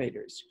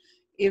demonstrators,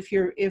 if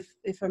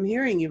I'm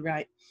hearing you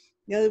right.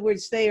 In other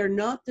words, they are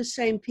not the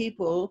same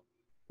people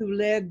who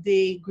led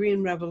the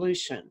Green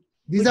Revolution.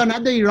 These are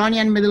not the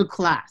Iranian middle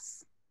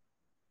class.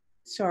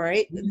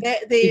 Sorry,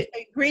 the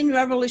Green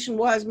Revolution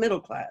was middle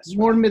class. Right?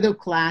 More middle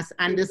class,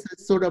 and this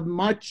is sort of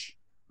much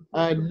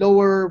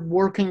lower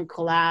working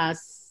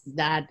class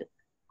that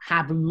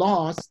have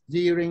lost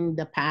during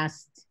the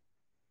past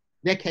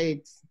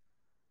decades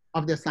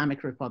of the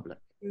Islamic Republic.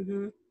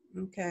 Mm-hmm.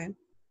 Okay.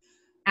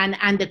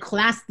 And the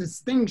class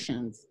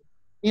distinctions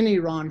in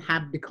Iran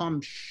have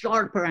become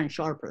sharper and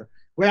sharper.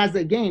 Whereas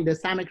again, the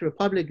Islamic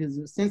Republic is,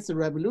 since the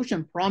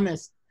revolution,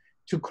 promised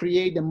to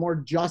create a more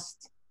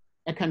just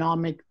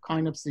economic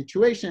kind of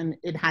situation,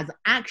 it has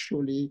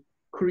actually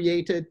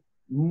created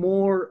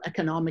more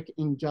economic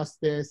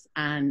injustice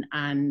and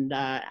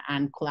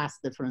class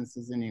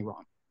differences in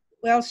Iran.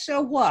 Well,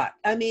 so what?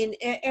 I mean,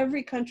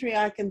 every country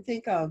I can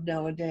think of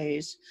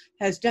nowadays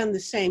has done the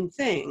same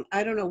thing.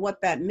 I don't know what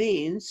that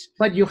means.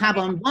 But you have,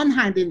 on one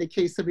hand, in the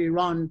case of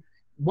Iran,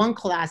 one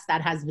class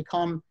that has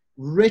become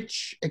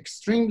rich,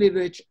 extremely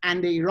rich,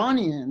 and the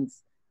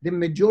Iranians, the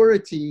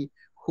majority,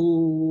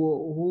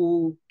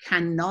 who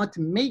cannot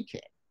make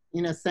it.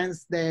 In a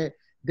sense, the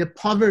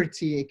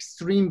poverty,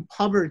 extreme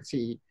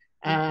poverty,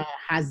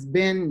 has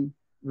been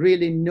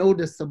really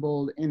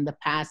noticeable in the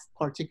past,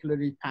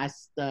 particularly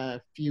past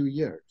few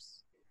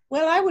years.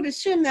 Well, I would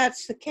assume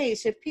that's the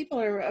case. If people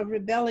are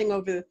rebelling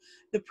over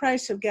the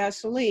price of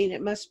gasoline,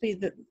 it must be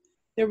that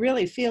they're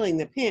really feeling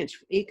the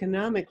pinch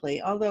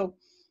economically, although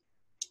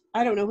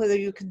I don't know whether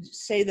you could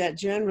say that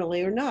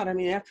generally or not. I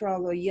mean, after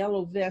all, the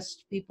yellow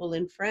vest people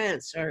in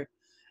France are,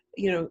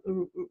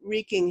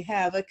 wreaking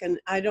havoc, and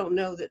I don't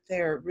know that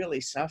they're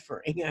really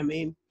suffering. I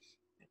mean,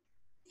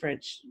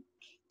 French,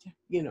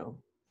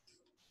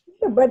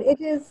 But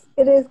it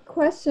is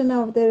question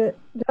of the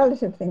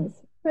relative things.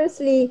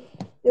 Firstly,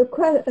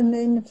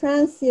 in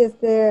France, yes,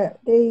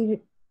 the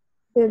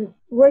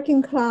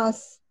working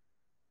class,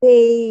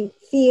 they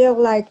feel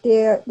like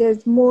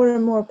there's more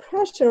and more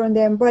pressure on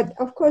them. But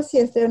of course,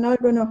 yes, they're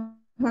not going to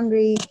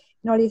hungry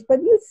and all this.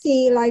 But you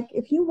see, like,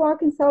 if you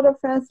walk in south of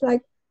France,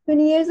 like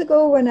 20 years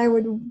ago when I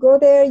would go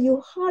there,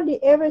 you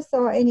hardly ever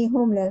saw any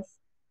homeless.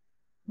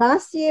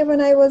 Last year when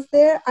I was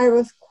there, I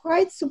was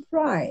quite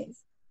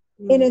surprised.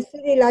 In a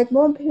city like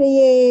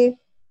Montpellier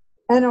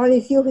and all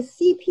this, you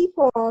see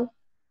people,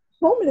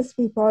 homeless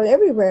people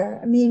everywhere.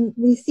 I mean,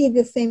 we see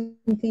the same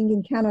thing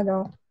in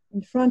Canada,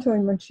 in Toronto,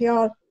 in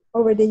Montreal.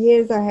 Over the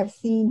years, I have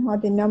seen how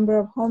the number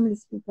of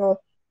homeless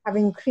people have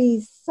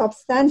increased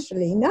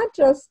substantially, not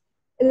just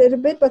a little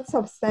bit, but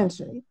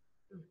substantially.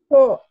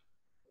 So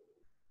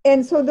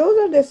those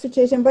are the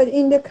situations. But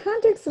in the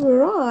context of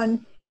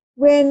Iran,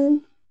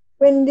 when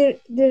the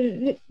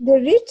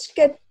rich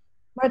get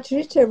much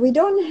richer, we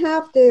don't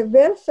have the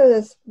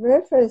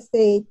welfare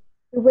state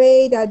the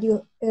way that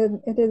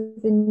it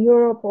is in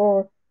Europe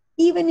or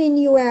even in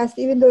US,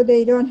 even though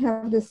they don't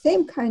have the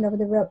same kind of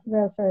the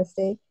welfare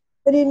state.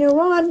 But in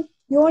Iran,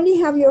 you only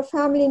have your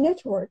family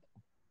network.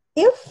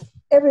 If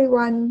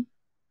everyone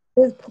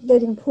is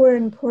getting poorer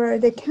and poorer,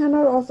 they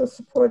cannot also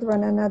support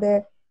one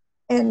another.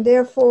 And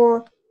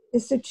therefore, the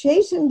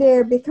situation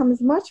there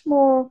becomes much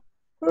more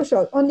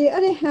crucial. On the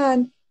other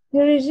hand, the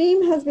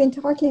regime has been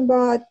talking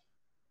about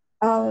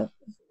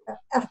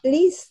at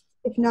least,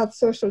 if not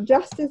social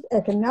justice,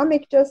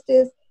 economic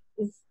justice,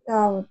 is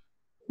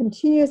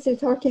continuously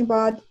talking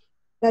about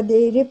that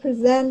they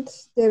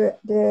represent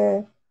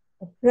the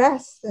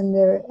oppressed and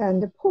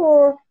the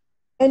poor,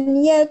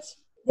 and yet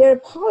their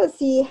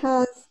policy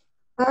has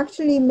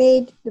actually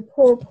made the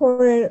poor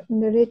poorer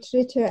and the rich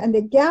richer, and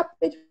the gap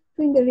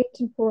between the rich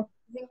and poor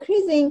is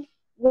increasing,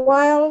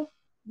 while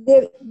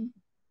the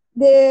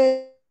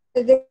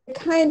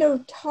kind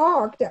of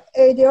talk, the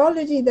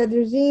ideology that the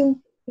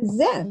regime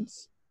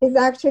presents is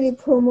actually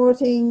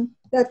promoting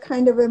that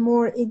kind of a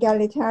more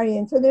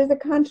egalitarian. So there's a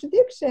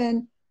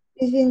contradiction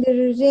between the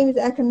regime's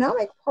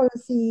economic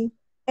policy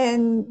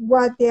and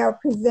what they are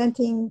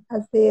presenting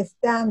as they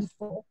stand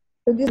for.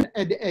 So this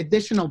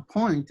additional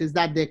point is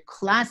that the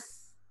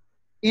class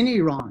in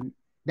Iran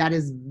that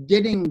is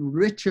getting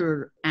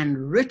richer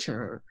and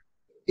richer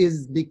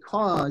is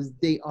because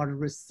they are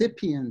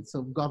recipients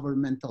of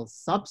governmental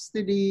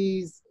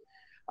subsidies,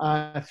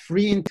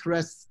 free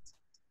interest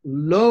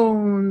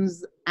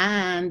loans,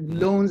 and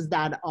loans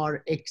that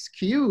are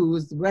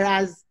excused,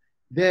 whereas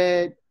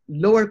the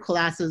lower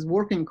classes,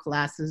 working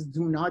classes,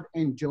 do not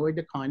enjoy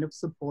the kind of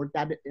support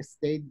that the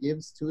state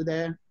gives to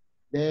the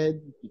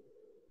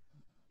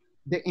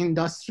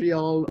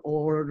industrial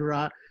or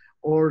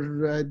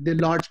the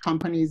large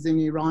companies in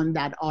Iran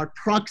that are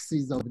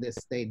proxies of the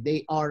state.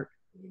 They are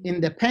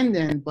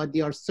independent, but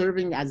they are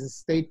serving as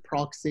state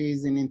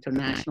proxies in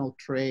international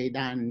trade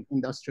and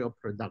industrial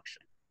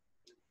production.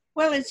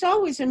 Well, it's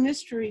always a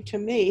mystery to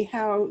me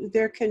how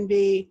there can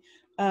be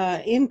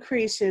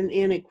increase in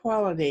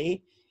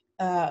inequality.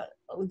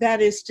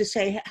 That is to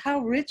say,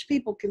 how rich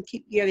people can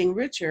keep getting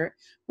richer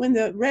when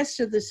the rest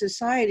of the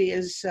society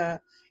is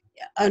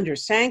under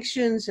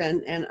sanctions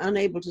and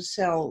unable to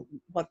sell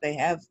what they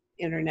have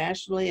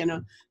internationally.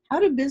 And how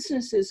do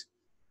businesses,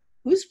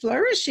 who's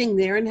flourishing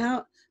there, and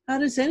how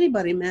does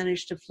anybody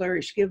manage to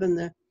flourish given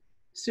the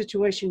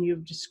situation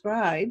you've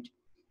described?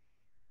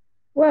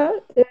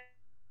 Well, there's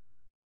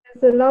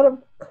a lot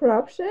of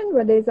corruption,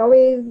 but there's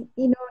always,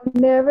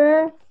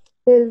 never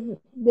is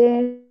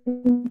the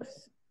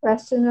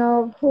question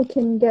of who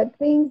can get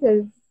things.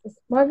 There's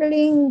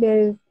smuggling,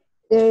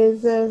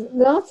 there's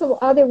lots of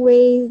other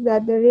ways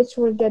that the rich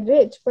will get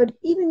rich. But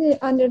even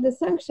under the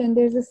sanction,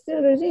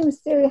 regime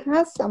still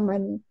has some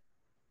money.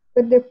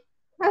 But the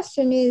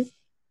question is,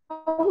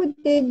 how would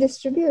they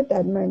distribute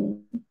that money?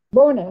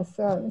 Bonus.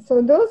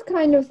 So those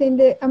kind of things.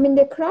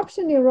 The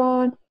corruption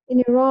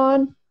in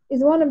Iran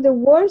is one of the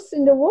worst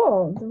in the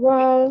world.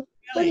 While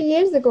 30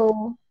 years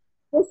ago,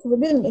 this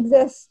didn't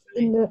exist.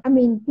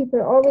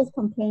 People always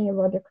complain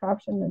about the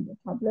corruption at the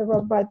top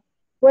level, but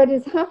what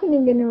is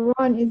happening in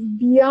Iran is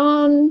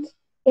beyond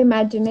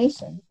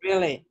imagination.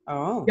 Really?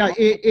 Oh. Yeah,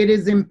 it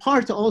is in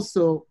part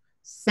also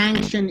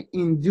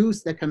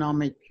sanction-induced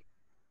economic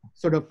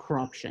sort of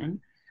corruption,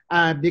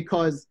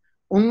 because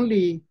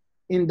only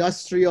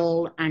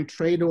industrial and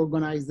trade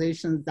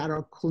organizations that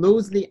are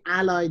closely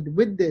allied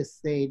with the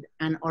state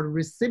and are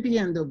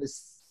recipient of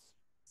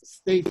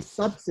state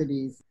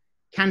subsidies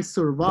can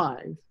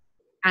survive.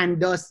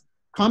 And thus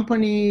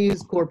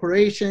companies,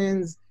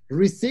 corporations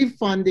receive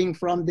funding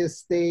from the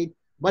state,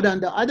 but on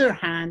the other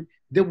hand,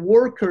 the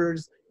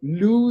workers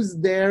lose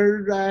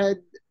their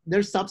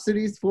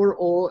subsidies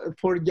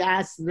for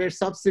gas, their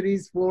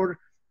subsidies for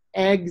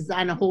eggs,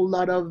 and a whole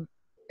lot of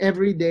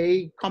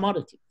everyday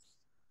commodities.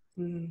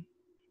 Mm.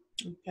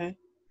 Okay.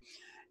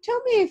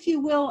 Tell me, if you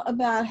will,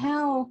 about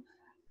how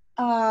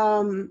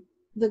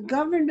the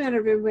government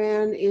of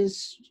Iran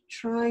is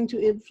trying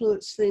to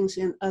influence things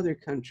in other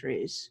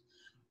countries.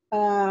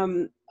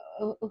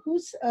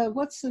 What's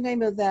the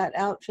name of that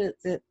outfit,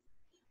 that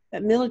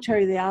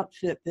military, the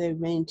outfit they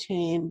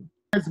maintain?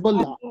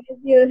 Hezbollah.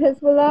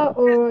 Hezbollah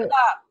or...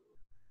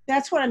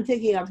 That's what I'm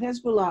thinking of,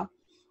 Hezbollah.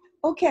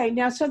 Okay,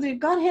 now, so they've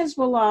got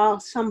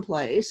Hezbollah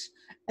someplace,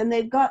 and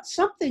they've got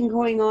something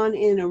going on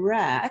in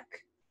Iraq.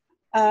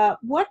 I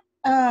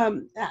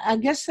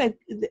guess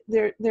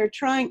they're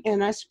trying,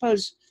 and I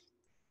suppose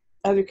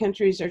other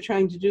countries are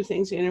trying to do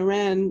things in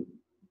Iran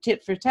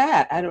tit for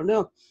tat. I don't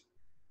know.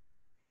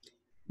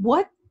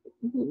 What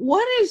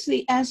is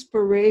the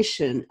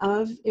aspiration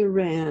of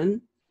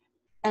Iran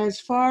as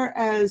far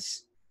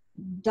as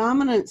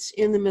dominance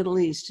in the Middle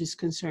East is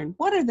concerned?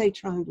 What are they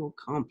trying to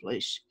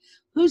accomplish?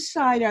 Whose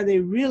side are they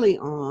really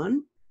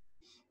on?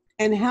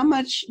 And how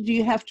much do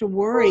you have to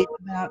worry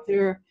about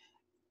their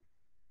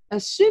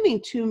assuming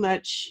too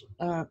much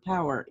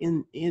power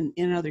in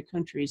other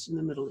countries in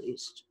the Middle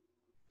East?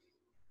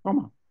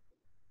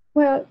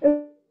 Well,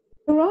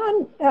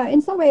 Iran,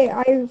 in some way,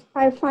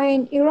 I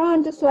find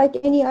Iran, just like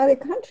any other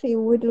country,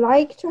 would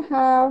like to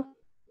have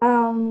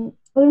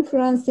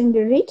influence in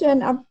the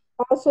region.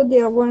 Also, they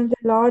are one of the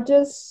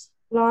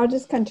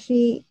largest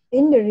country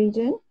in the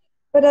region.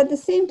 But at the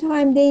same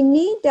time, they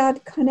need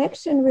that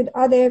connection with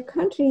other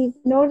countries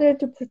in order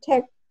to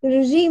protect the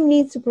regime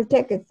needs to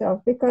protect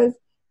itself, because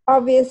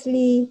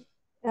obviously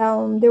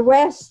the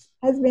West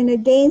has been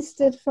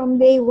against it from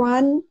day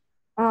one.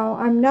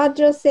 I'm not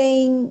just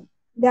saying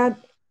that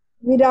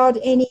without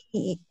any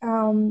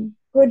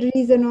good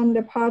reason on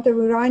the part of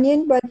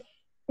Iranian, but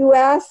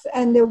US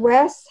and the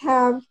West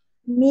have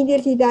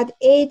immediately that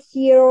 8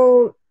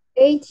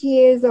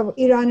 years of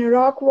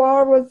Iran-Iraq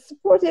war was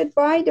supported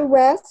by the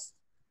West,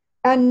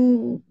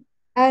 and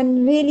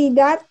really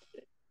that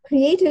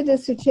created a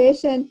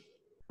situation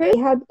where they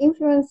had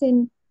influence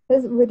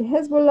with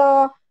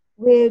Hezbollah,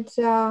 with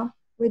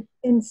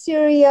in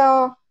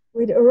Syria,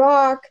 with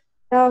Iraq.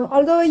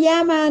 Although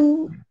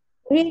Yemen,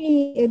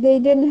 really, they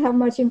didn't have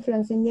much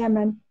influence in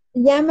Yemen.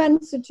 The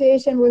Yemen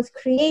situation was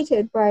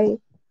created by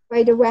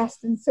the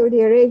West and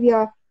Saudi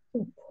Arabia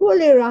to pull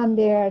Iran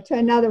there to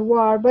another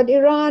war. But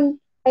Iran,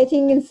 I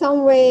think in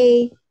some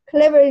way,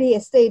 cleverly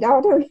stayed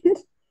out of it.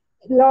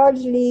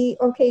 Largely,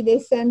 okay, they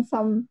sent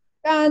some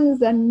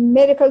guns and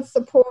medical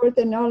support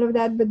and all of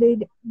that, but they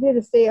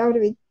did stay out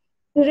of it.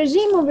 The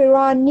regime of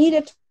Iran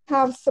needed to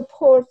have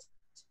support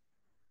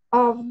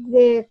of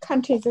the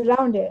countries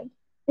around it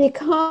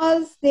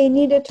because they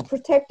needed to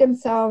protect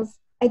themselves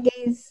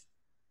against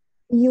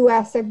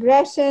US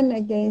aggression,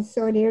 against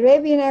Saudi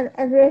Arabian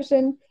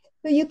aggression.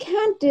 So you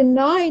can't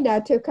deny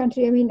that to a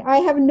country. I mean,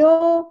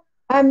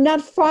 I'm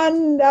not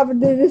fond of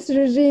this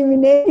regime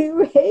in any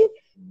way,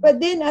 but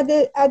then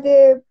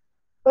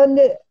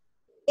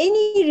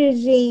any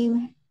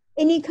regime,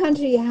 any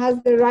country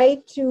has the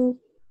right to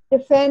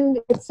defend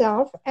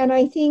itself. And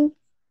I think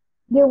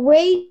the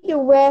way the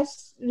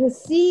West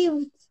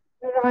received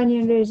the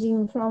Iranian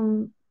regime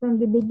from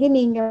the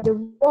beginning of the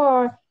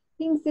war,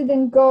 things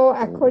didn't go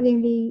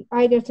accordingly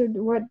either to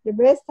what the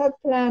West had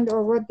planned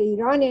or what the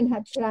Iranian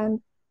had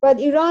planned. But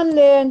Iran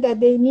learned that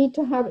they need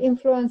to have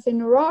influence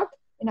in Iraq,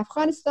 in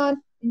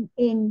Afghanistan,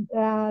 in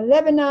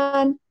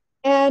Lebanon,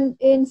 and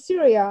in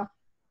Syria.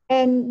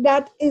 And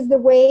that is the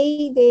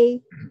way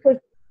they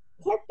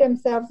protect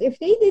themselves. If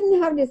they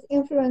didn't have these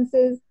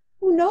influences,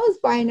 who knows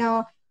by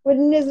now? Would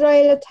an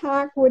Israel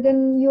attack? Would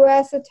an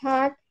US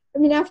attack? I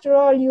mean, after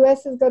all,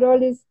 US has got all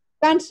this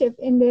gunship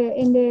in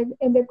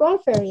the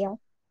Gulf area.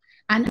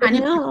 And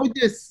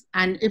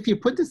if you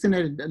put this in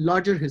a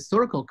larger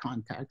historical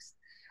context,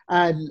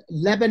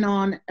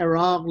 Lebanon,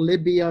 Iraq,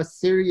 Libya,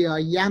 Syria,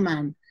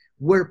 Yemen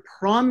were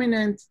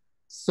prominent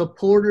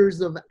supporters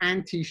of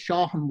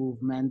anti-Shah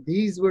movement.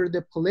 These were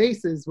the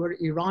places where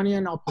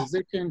Iranian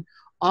opposition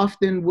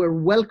often were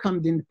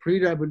welcomed in the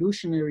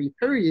pre-revolutionary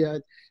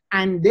period.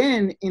 And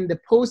then in the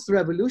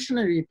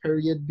post-revolutionary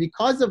period,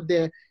 because of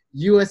the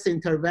US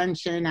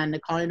intervention and the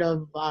kind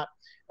of,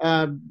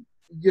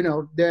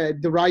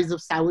 the rise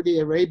of Saudi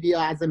Arabia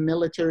as a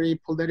military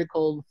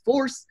political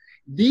force,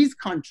 these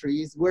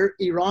countries where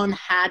Iran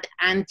had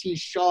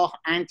anti-Shah,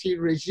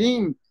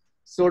 anti-regime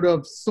sort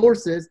of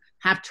sources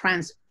have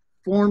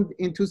transformed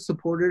into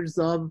supporters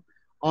of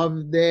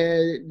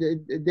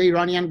the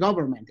Iranian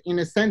government. In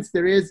a sense,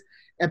 there is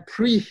a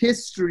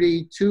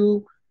prehistory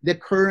to the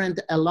current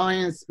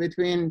alliance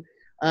between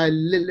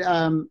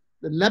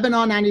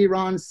Lebanon and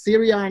Iran,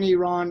 Syria and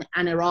Iran,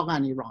 and Iraq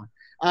and Iran.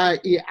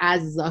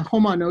 As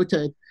Homa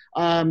noted,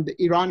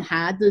 Iran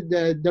had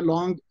the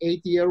long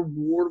 8-year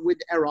war with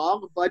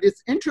Iraq, but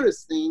it's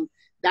interesting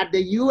that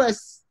the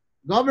US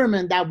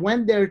government that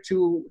went there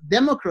to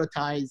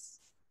democratize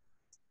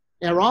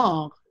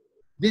Iraq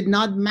did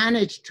not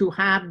manage to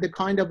have the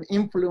kind of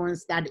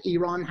influence that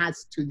Iran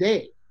has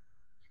today.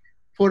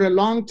 For a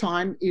long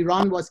time,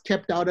 Iran was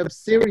kept out of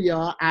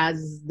Syria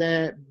as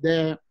the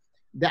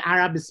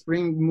Arab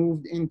Spring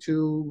moved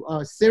into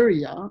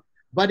Syria.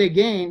 But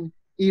again,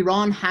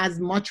 Iran has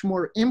much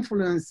more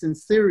influence in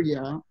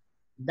Syria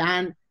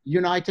than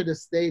United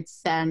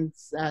States and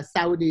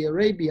Saudi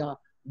Arabia.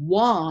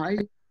 Why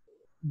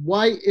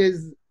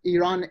is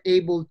Iran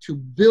able to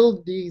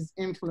build these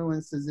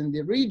influences in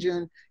the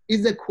region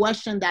is a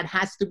question that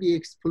has to be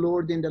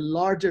explored in the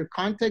larger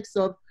context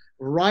of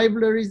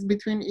rivalries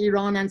between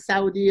Iran and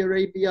Saudi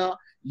Arabia,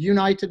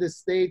 United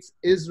States,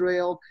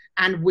 Israel,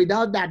 and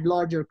without that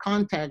larger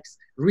context,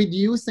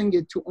 reducing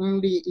it to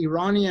only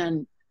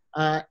Iranian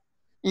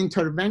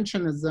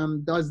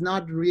interventionism does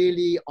not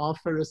really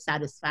offer a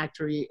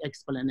satisfactory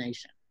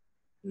explanation.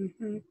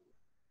 Mm-hmm.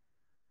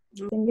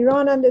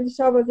 Iran under the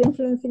Shah was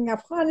influencing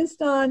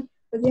Afghanistan,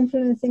 was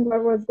influencing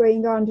what was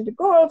going on to the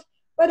Gulf,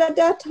 but at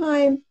that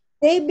time,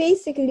 they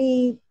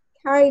basically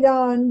carried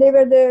on. They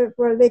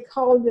were they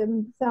called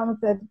themselves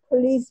the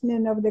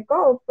policemen of the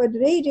Gulf, but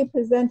they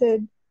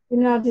represented the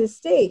United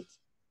States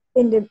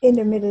in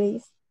the Middle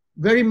East.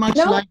 Very much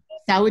like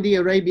Saudi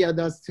Arabia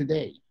does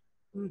today.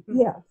 Mm-hmm.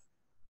 Yes.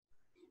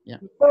 Yeah.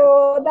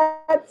 So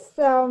that's,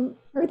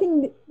 I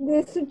think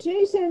the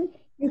situation,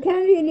 you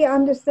can't really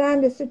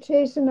understand the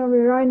situation of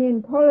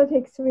Iranian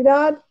politics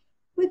without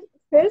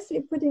firstly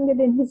putting it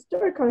in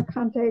historical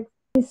context.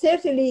 It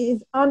certainly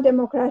is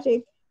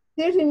undemocratic.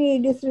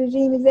 Certainly this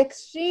regime is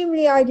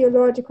extremely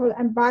ideological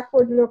and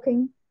backward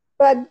looking,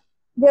 but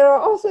there are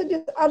also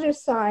this other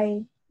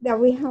side that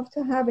we have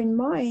to have in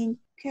mind.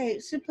 Okay,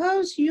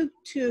 suppose you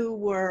two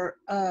were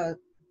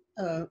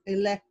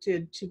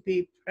elected to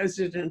be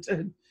president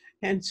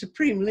and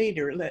supreme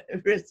leader.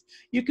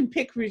 You can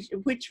pick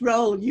which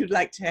role you'd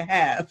like to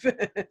have.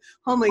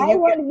 Homa, I you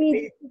want get to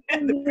be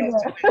the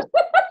president.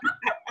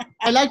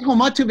 I like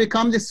Homa to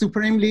become the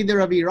supreme leader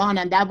of Iran,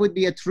 and that would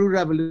be a true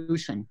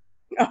revolution.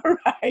 All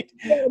right.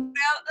 Well,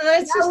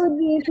 let's just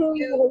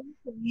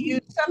you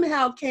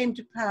somehow came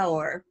to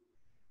power.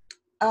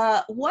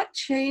 What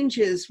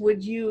changes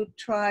would you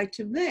try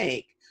to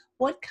make?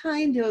 What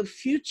kind of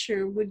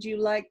future would you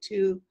like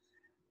to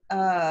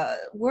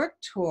work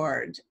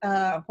toward?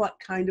 What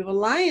kind of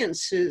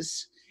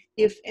alliances,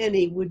 if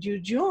any, would you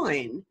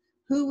join?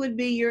 Who would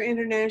be your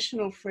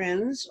international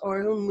friends,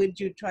 or whom would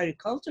you try to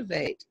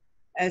cultivate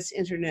as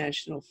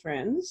international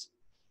friends?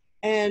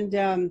 And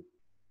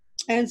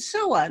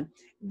so on.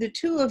 The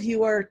two of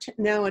you are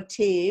now a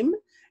team,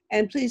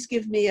 and please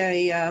give me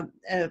a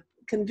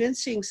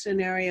convincing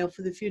scenario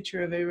for the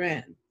future of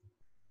Iran.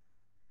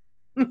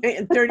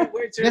 In 30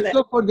 words or less. Let's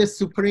go for the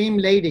supreme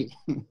lady.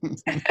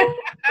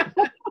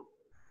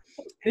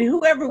 And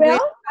whoever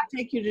wins, I'll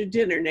take you to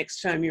dinner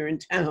next time you're in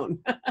town.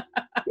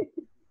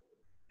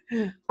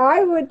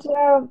 I would,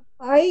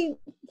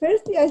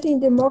 firstly, I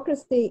think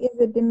democracy is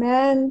a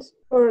demand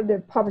for the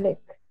public.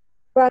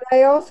 But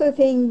I also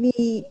think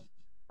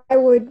I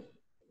would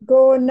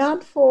go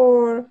not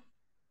for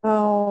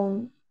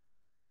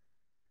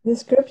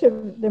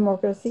descriptive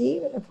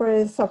democracy, for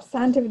a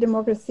substantive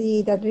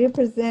democracy that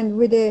represents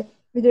with a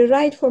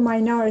right for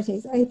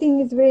minorities. I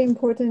think it's very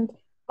important.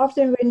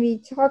 Often when we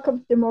talk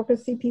of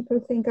democracy, people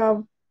think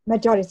of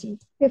majority,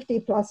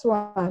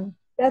 50+1.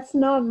 That's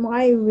not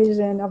my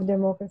vision of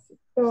democracy.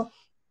 So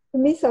to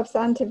me,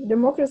 substantive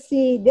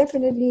democracy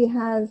definitely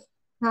has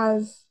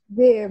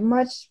very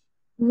much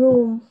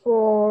room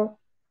for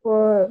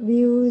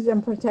views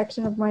and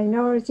protection of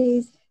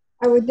minorities.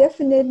 I would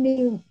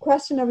definitely,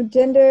 question of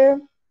gender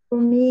for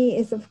me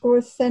is of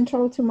course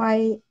central to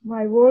my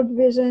world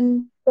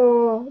vision.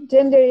 So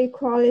gender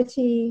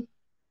equality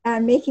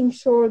and making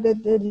sure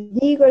that the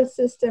legal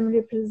system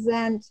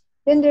represents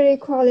gender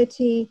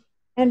equality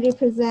and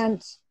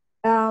represent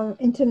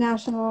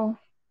international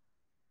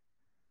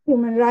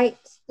human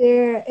rights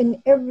there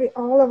in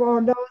all of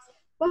our laws,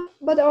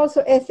 but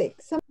also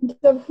ethics. Some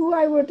of who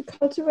I would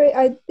cultivate,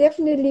 I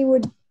definitely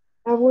would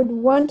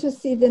want to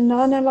see the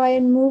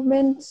non-aligned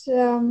movement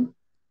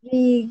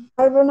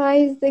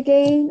re-galvanized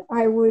again.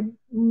 I would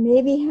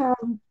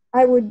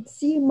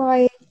see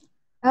my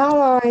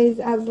allies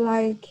as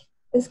like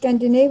a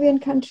Scandinavian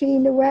country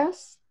in the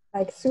West,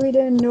 like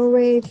Sweden,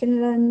 Norway,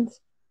 Finland.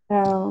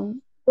 So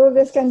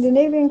the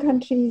Scandinavian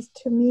countries,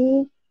 to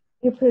me,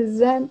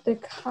 represent the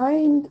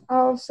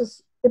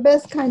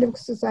best kind of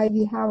society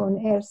we have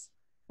on earth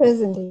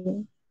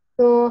presently.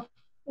 So,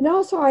 and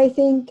also I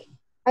think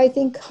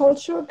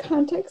cultural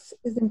context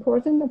is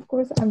important. Of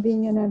course, I'm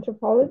being an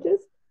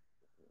anthropologist.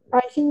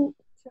 I think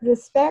to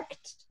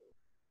respect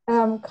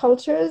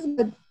cultures,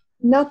 but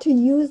not to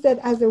use that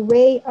as a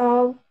way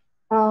of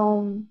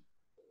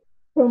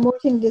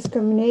promoting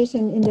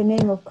discrimination in the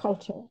name of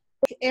culture.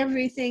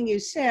 Everything you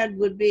said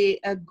would be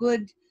a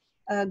good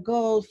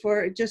goal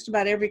for just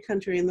about every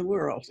country in the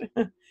world.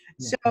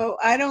 So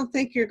I don't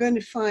think you're going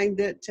to find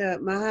that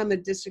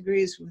Mohamad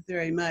disagrees with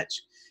very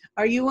much.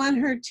 Are you on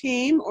her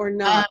team or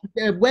not?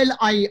 Well,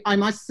 I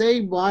must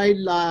say,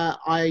 while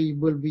I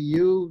will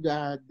view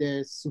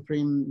the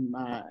Supreme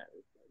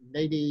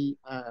Lady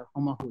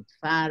Homa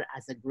Hoodfar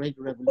as a great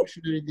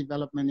revolutionary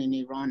development in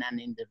Iran and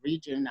in the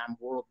region and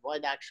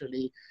worldwide,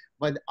 actually,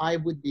 but I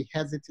would be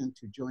hesitant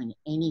to join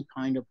any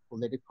kind of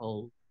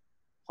political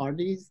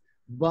parties.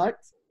 But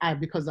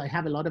because I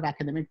have a lot of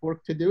academic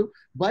work to do,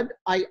 but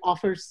I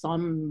offer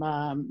some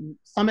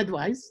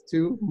advice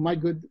to my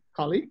good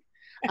colleague.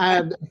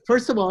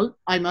 First of all,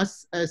 I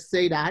must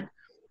say that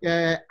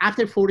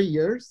after 40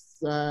 years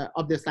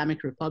of the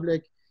Islamic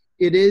Republic,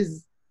 it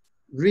is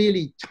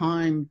really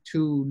time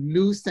to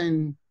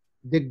loosen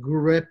the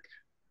grip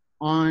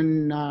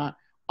on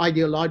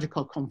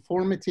ideological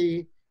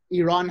conformity.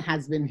 Iran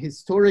has been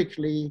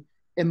historically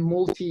a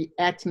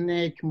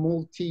multi-ethnic,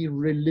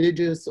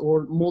 multi-religious,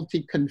 or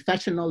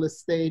multi-confessional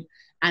state,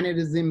 and it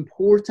is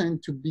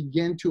important to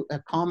begin to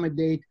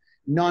accommodate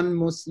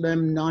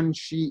non-Muslim,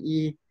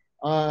 non-Shi'i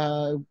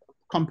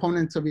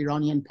components of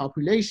Iranian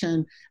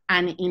population,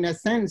 and in a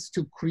sense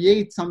to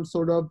create some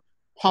sort of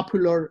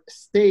popular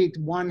state.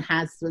 One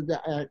has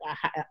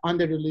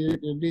under the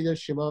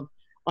leadership of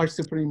our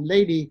Supreme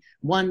Lady,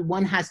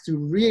 one has to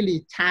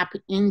really tap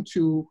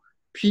into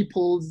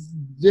people's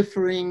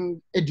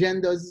differing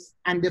agendas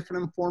and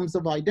different forms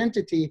of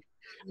identity,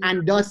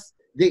 and thus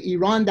the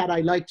Iran that I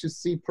like to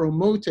see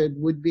promoted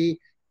would be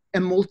a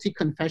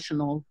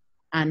multi-confessional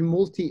and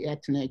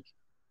multi-ethnic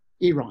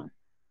Iran.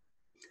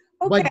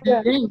 Okay. But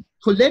then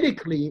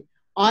politically,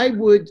 I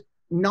would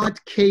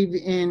not cave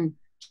in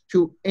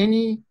to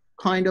any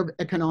kind of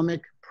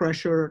economic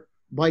pressure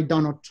by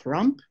Donald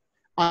Trump.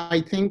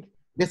 I think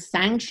The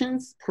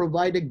sanctions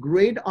provide a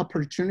great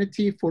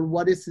opportunity for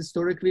what is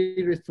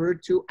historically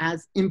referred to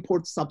as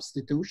import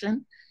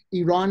substitution.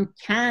 Iran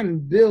can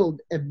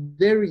build a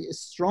very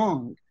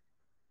strong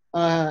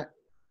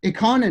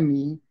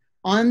economy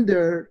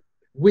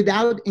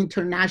without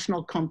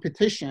international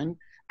competition,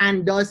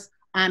 and thus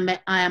I'm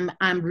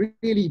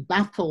really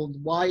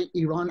baffled why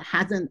Iran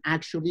hasn't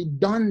actually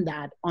done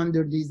that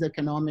under these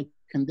economic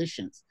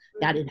conditions.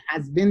 That it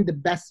has been the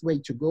best way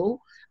to go,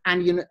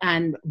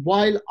 and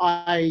while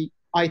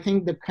I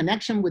think the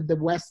connection with the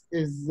West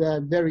is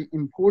very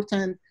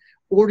important,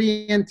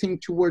 orienting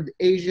toward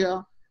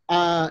Asia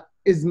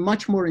is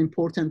much more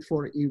important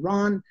for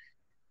Iran.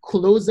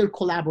 Closer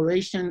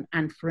collaboration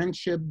and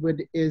friendship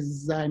with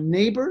its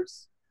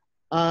neighbors,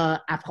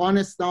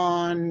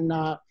 Afghanistan,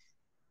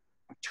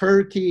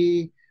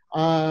 Turkey,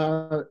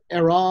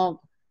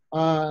 Iraq,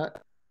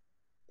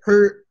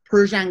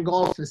 Persian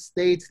Gulf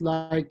states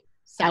like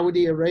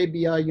Saudi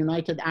Arabia,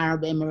 United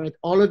Arab Emirates,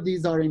 all of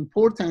these are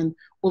important.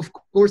 Of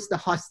course, the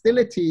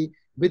hostility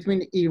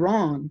between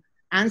Iran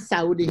and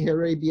Saudi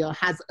Arabia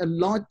has a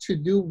lot to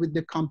do with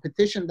the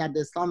competition that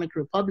the Islamic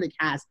Republic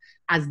has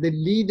as the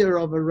leader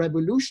of a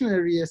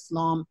revolutionary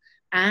Islam,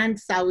 and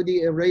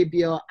Saudi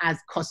Arabia as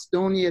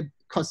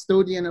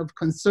custodian of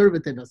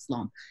conservative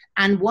Islam.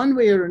 And one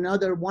way or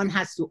another, one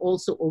has to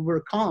also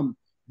overcome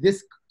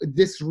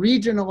this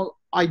regional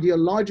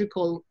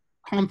ideological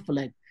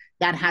conflict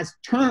that has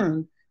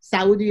turned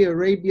Saudi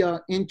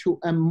Arabia into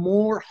a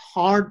more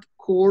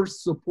hardcore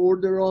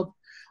supporter of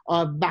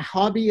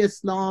Wahhabi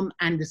Islam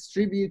and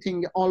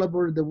distributing all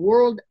over the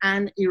world.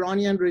 And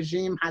Iranian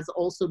regime has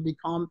also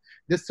become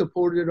the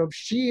supporter of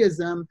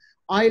Shiism.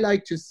 I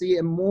like to see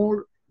a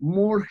more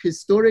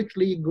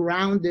historically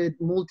grounded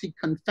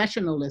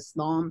multi-confessional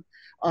Islam,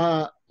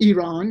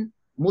 Iran,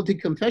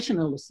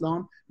 multi-confessional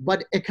Islam,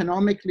 but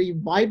economically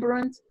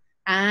vibrant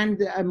and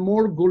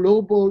more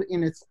global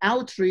in its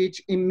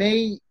outreach. It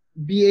may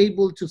be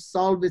able to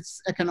solve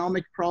its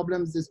economic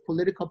problems, its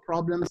political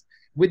problems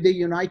with the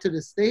United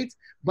States.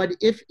 But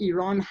if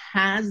Iran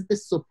has the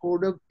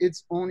support of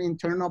its own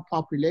internal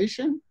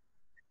population,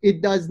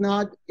 it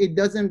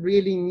doesn't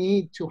really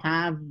need to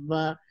have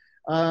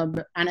an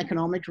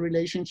economic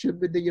relationship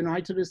with the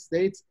United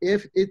States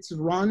if it's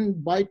run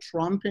by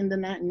Trump in the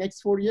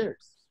next 4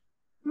 years.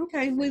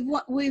 Okay,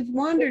 we've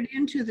wandered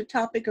into the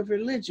topic of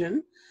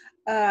religion,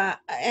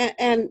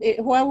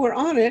 while we're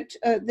on it,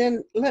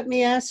 then let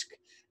me ask,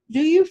 do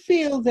you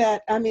feel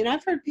that, I mean,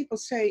 I've heard people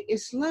say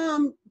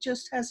Islam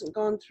just hasn't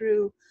gone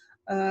through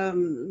a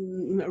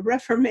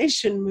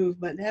Reformation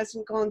movement,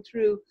 hasn't gone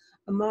through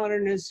a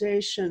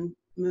modernization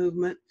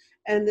movement,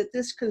 and that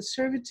this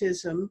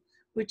conservatism,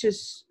 which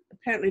is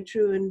apparently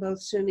true in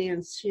both Sunni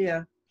and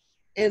Shia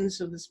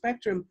ends of the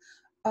spectrum,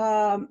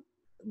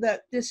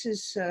 that this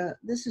is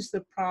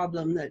the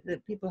problem,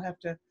 that people have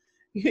to,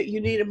 you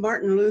need a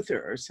Martin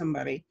Luther or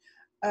somebody.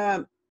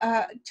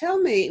 Tell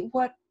me,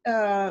 what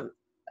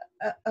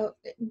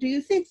do you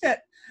think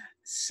that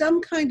some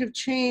kind of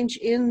change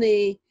in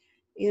the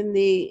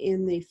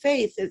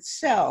faith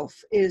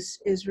itself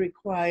is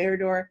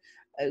required, or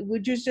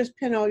would you just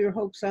pin all your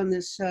hopes on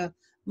this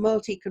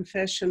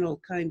multi-confessional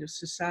kind of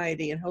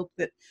society and hope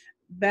that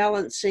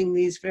balancing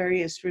these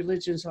various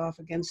religions off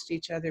against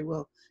each other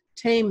will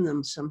tame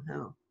them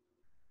somehow?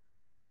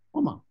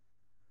 Homa.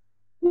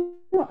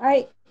 No,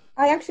 I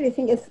actually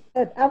think it's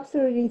an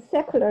absolutely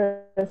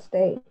secular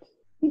state.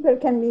 People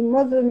can be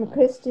Muslim,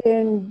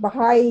 Christian,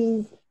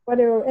 Baha'is,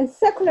 whatever. A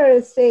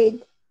secular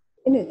state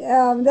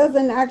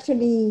doesn't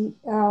actually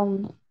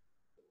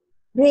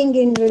bring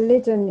in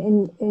religion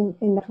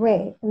in that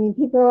way. I mean,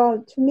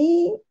 people, to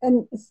me,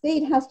 a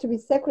state has to be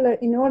secular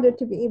in order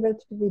to be able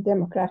to be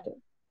democratic.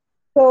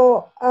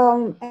 So,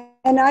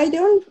 and I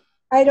don't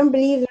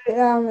believe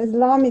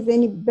Islam is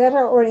any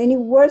better or any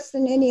worse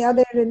than any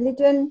other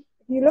religion.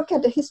 If you look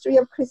at the history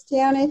of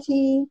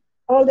Christianity,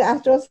 all the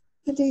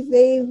atrocities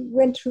they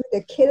went through,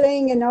 the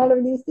killing and all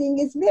of these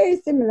things, it's very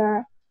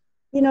similar.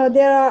 You know,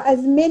 there are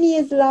as many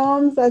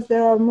Islams as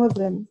there are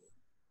Muslims,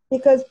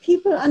 because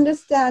people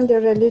understand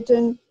their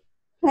religion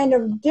kind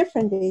of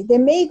differently. They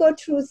may go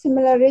through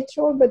similar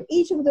ritual, but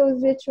each of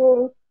those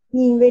rituals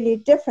being really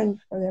different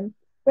for them.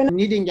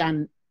 Needing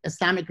an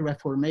Islamic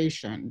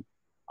reformation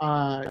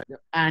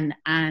and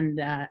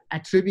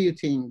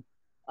attributing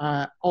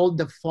all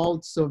the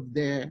faults of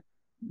the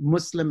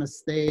Muslim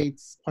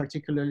states,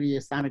 particularly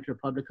Islamic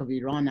Republic of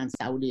Iran and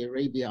Saudi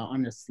Arabia,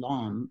 on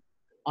Islam,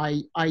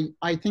 I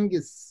think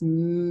is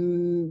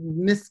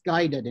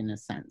misguided in a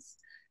sense.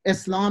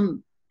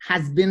 Islam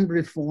has been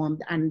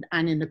reformed, and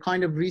in the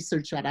kind of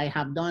research that I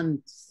have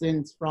done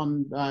since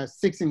from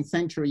 16th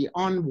century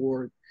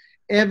onward,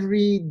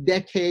 every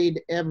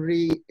decade,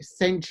 every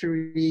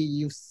century,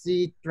 you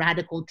see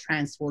radical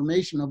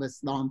transformation of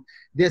Islam.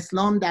 The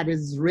Islam that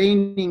is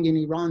reigning in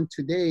Iran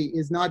today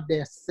is not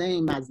the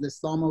same as the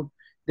Islam of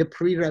the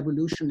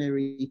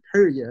pre-revolutionary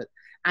period.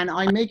 And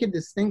I make a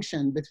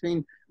distinction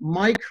between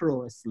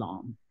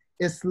micro-Islam,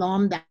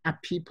 Islam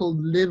that people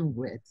live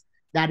with,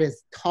 that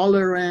is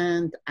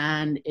tolerant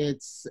and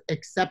it's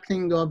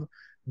accepting of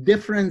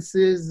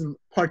differences,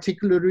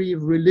 particularly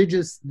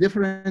religious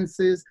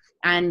differences.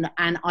 And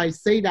I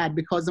say that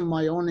because of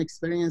my own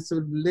experience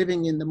of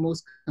living in the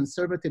most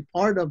conservative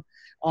part of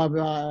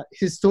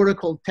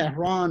historical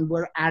Tehran,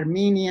 where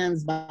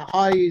Armenians,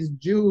 Baha'is,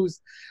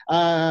 Jews,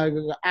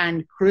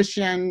 and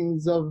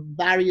Christians of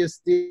various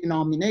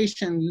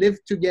denominations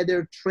lived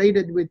together,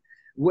 traded with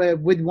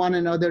one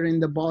another in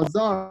the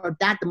bazaar.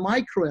 That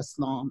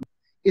micro-Islam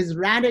is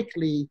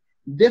radically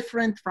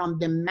different from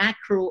the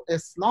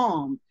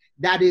macro-Islam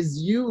that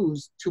is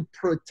used to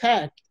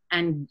protect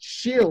and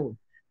shield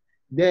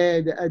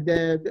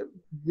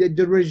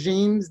the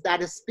regimes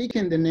that speak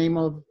in the name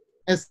of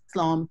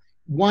Islam.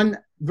 One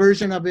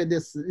version of it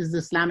is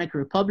Islamic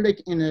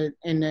Republic in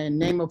a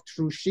name of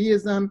true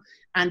Shiism,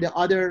 and the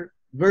other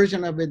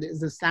version of it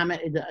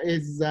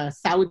is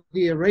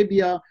Saudi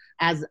Arabia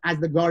as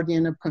the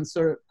guardian of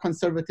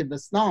conservative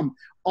Islam.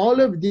 All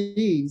of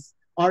these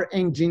are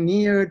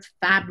engineered,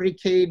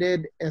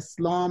 fabricated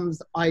Islams,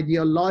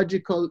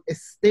 ideological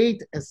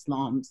state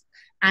Islams.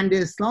 And the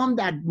Islam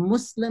that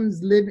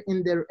Muslims live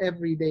in their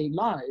everyday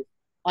life,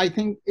 I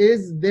think,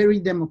 is very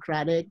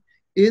democratic,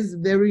 is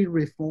very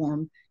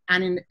reformed,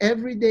 and in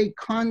everyday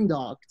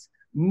conduct,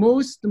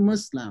 most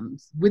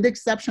Muslims, with the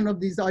exception of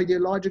these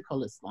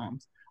ideological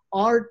Islams,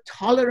 are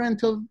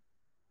tolerant of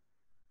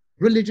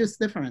religious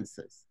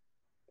differences,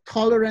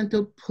 tolerant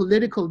of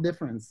political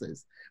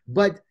differences.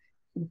 But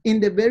in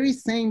the very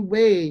same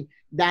way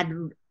that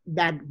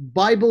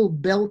Bible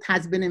Belt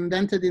has been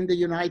invented in the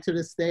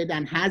United States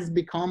and has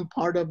become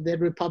part of the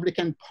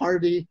Republican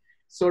Party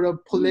sort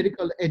of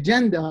political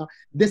agenda,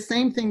 the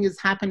same thing is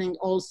happening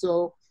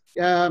also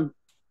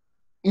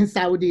in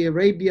Saudi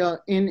Arabia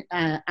and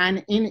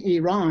in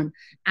Iran.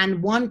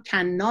 And one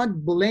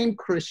cannot blame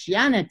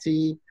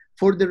Christianity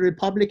for the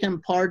Republican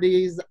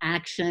Party's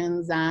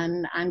actions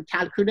and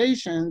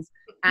calculations,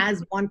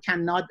 as one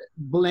cannot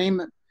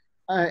blame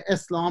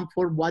Islam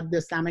for what the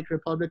Islamic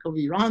Republic of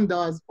Iran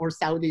does or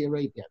Saudi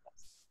Arabia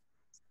does.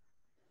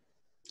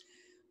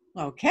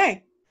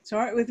 Okay,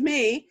 start with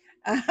me.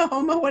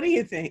 Homa, what do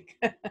you think?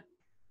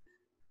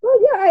 Well,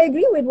 yeah, I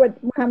agree with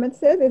what Mohamad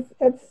said.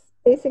 That's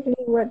basically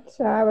what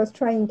I was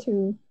trying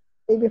to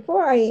say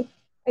before. I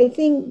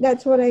think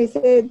that's what I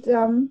said.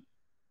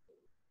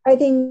 I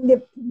think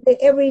the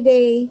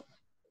everyday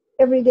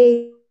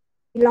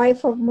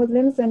life of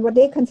Muslims and what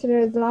they consider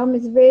Islam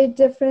is very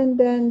different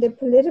than the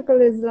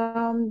political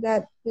Islam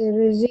that the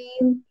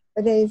regime,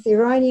 whether it's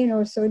Iranian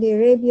or Saudi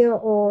Arabia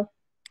or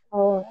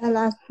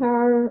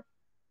Al-Azhar.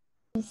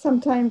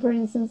 Sometimes, for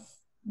instance,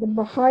 the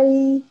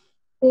Baha'i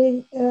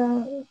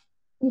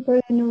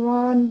people in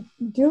Iran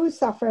do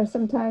suffer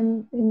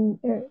sometimes,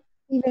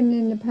 even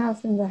in the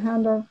past, in the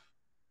hand of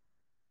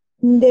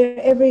their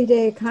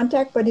everyday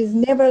contact, but it's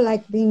never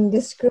like being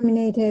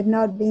discriminated,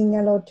 not being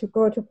allowed to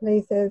go to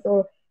places,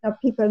 or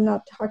people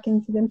not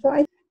talking to them.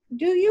 So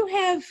do you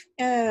have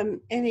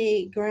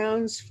any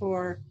grounds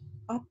for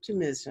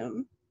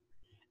optimism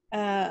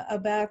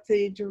about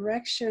the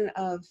direction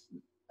of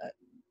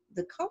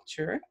the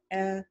culture,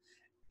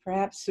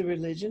 perhaps the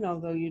religion,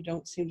 although you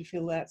don't seem to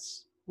feel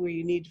that's where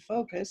you need to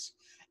focus,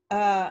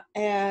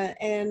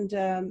 and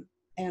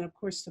of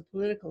course the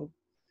political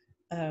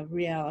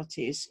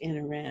realities in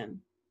Iran?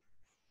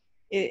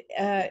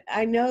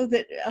 I know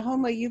that,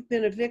 Homa, you've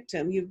been a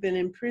victim. You've been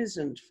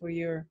imprisoned for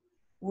your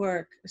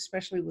work,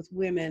 especially with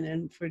women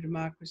and for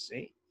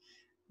democracy.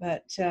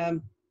 But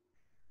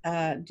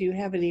do you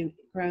have any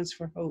grounds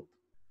for hope?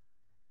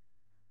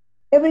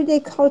 Everyday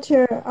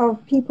culture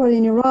of people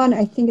in Iran,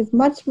 I think, is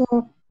much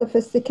more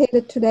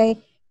sophisticated today.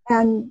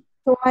 And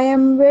so I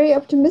am very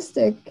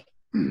optimistic.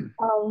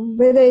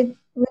 Whether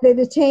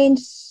the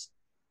change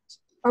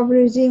of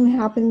regime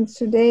happens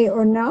today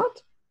or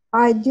not,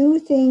 I do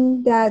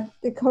think that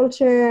the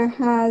culture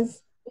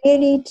has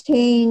really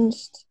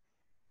changed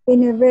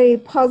in a very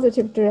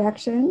positive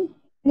direction.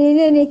 And in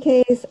any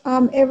case,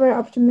 I'm ever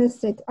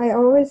optimistic. I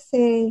always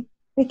say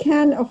we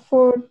can't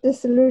afford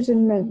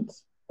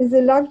disillusionment. It's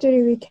a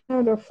luxury we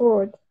cannot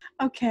afford.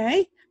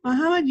 Okay.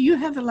 Mohamad, you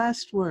have the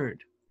last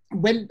word.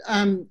 Well,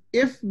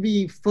 if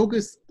we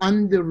focus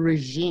on the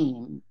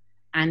regime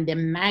and the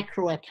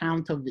macro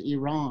account of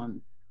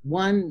Iran,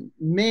 one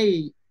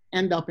may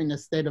end up in a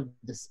state of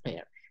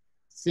despair,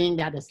 seeing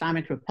that the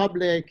Islamic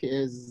Republic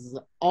is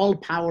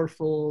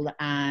all-powerful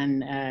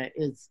and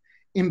is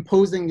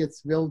imposing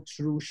its will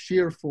through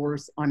sheer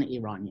force on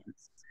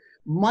Iranians.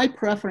 My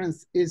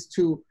preference is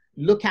to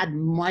look at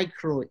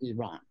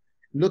micro-Iran,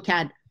 look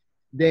at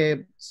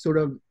the sort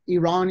of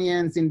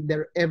Iranians in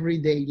their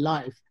everyday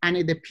life. And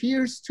it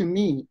appears to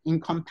me, in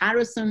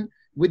comparison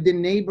with the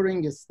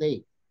neighboring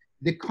state,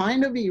 the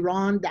kind of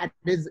Iran that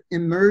is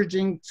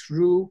emerging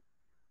through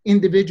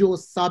individual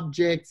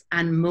subjects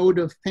and mode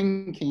of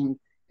thinking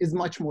is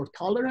much more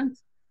tolerant,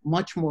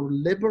 much more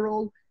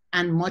liberal,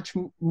 and much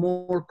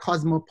more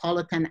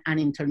cosmopolitan and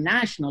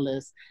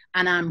internationalist.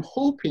 And I'm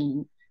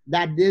hoping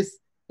that these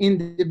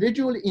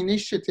individual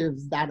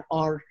initiatives that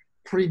are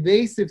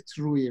pervasive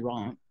through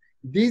Iran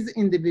these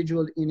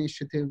individual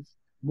initiatives,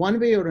 one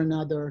way or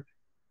another,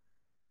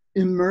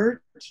 emerge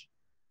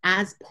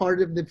as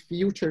part of the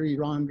future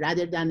Iran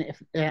rather than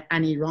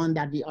an Iran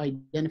that we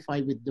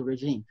identify with the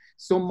regime.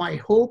 So my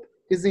hope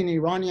is in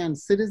Iranian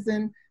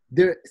citizens,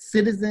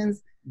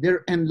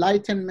 their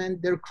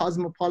enlightenment, their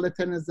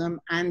cosmopolitanism,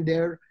 and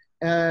their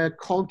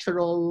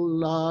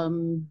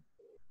cultural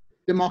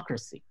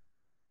democracy.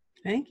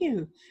 Thank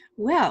you.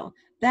 Well,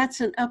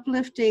 that's an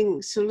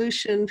uplifting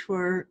solution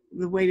for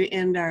the way to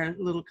end our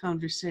little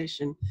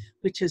conversation,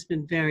 which has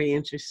been very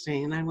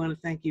interesting. And I want to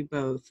thank you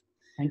both.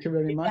 Thank you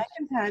very Be much. back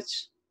in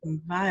touch.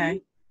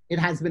 Bye. It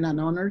has been an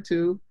honor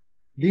to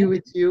be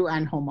with you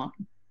and Homa.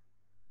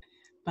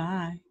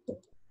 Bye.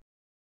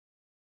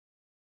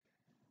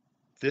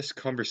 This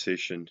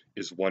conversation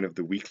is one of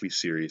the weekly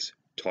series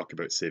Talk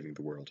About Saving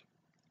the World,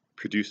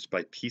 produced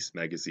by Peace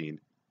Magazine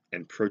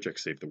and Project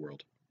Save the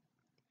World.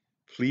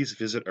 Please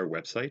visit our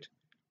website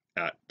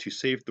at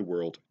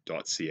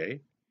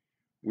tosavetheworld.ca,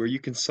 where you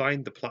can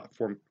sign the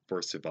Platform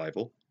for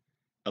Survival,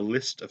 a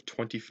list of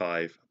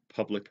 25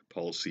 public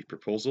policy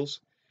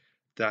proposals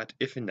that,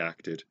 if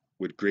enacted,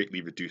 would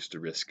greatly reduce the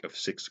risk of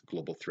 6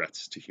 global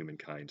threats to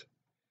humankind.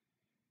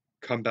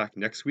 Come back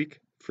next week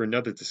for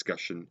another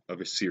discussion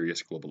of a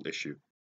serious global issue.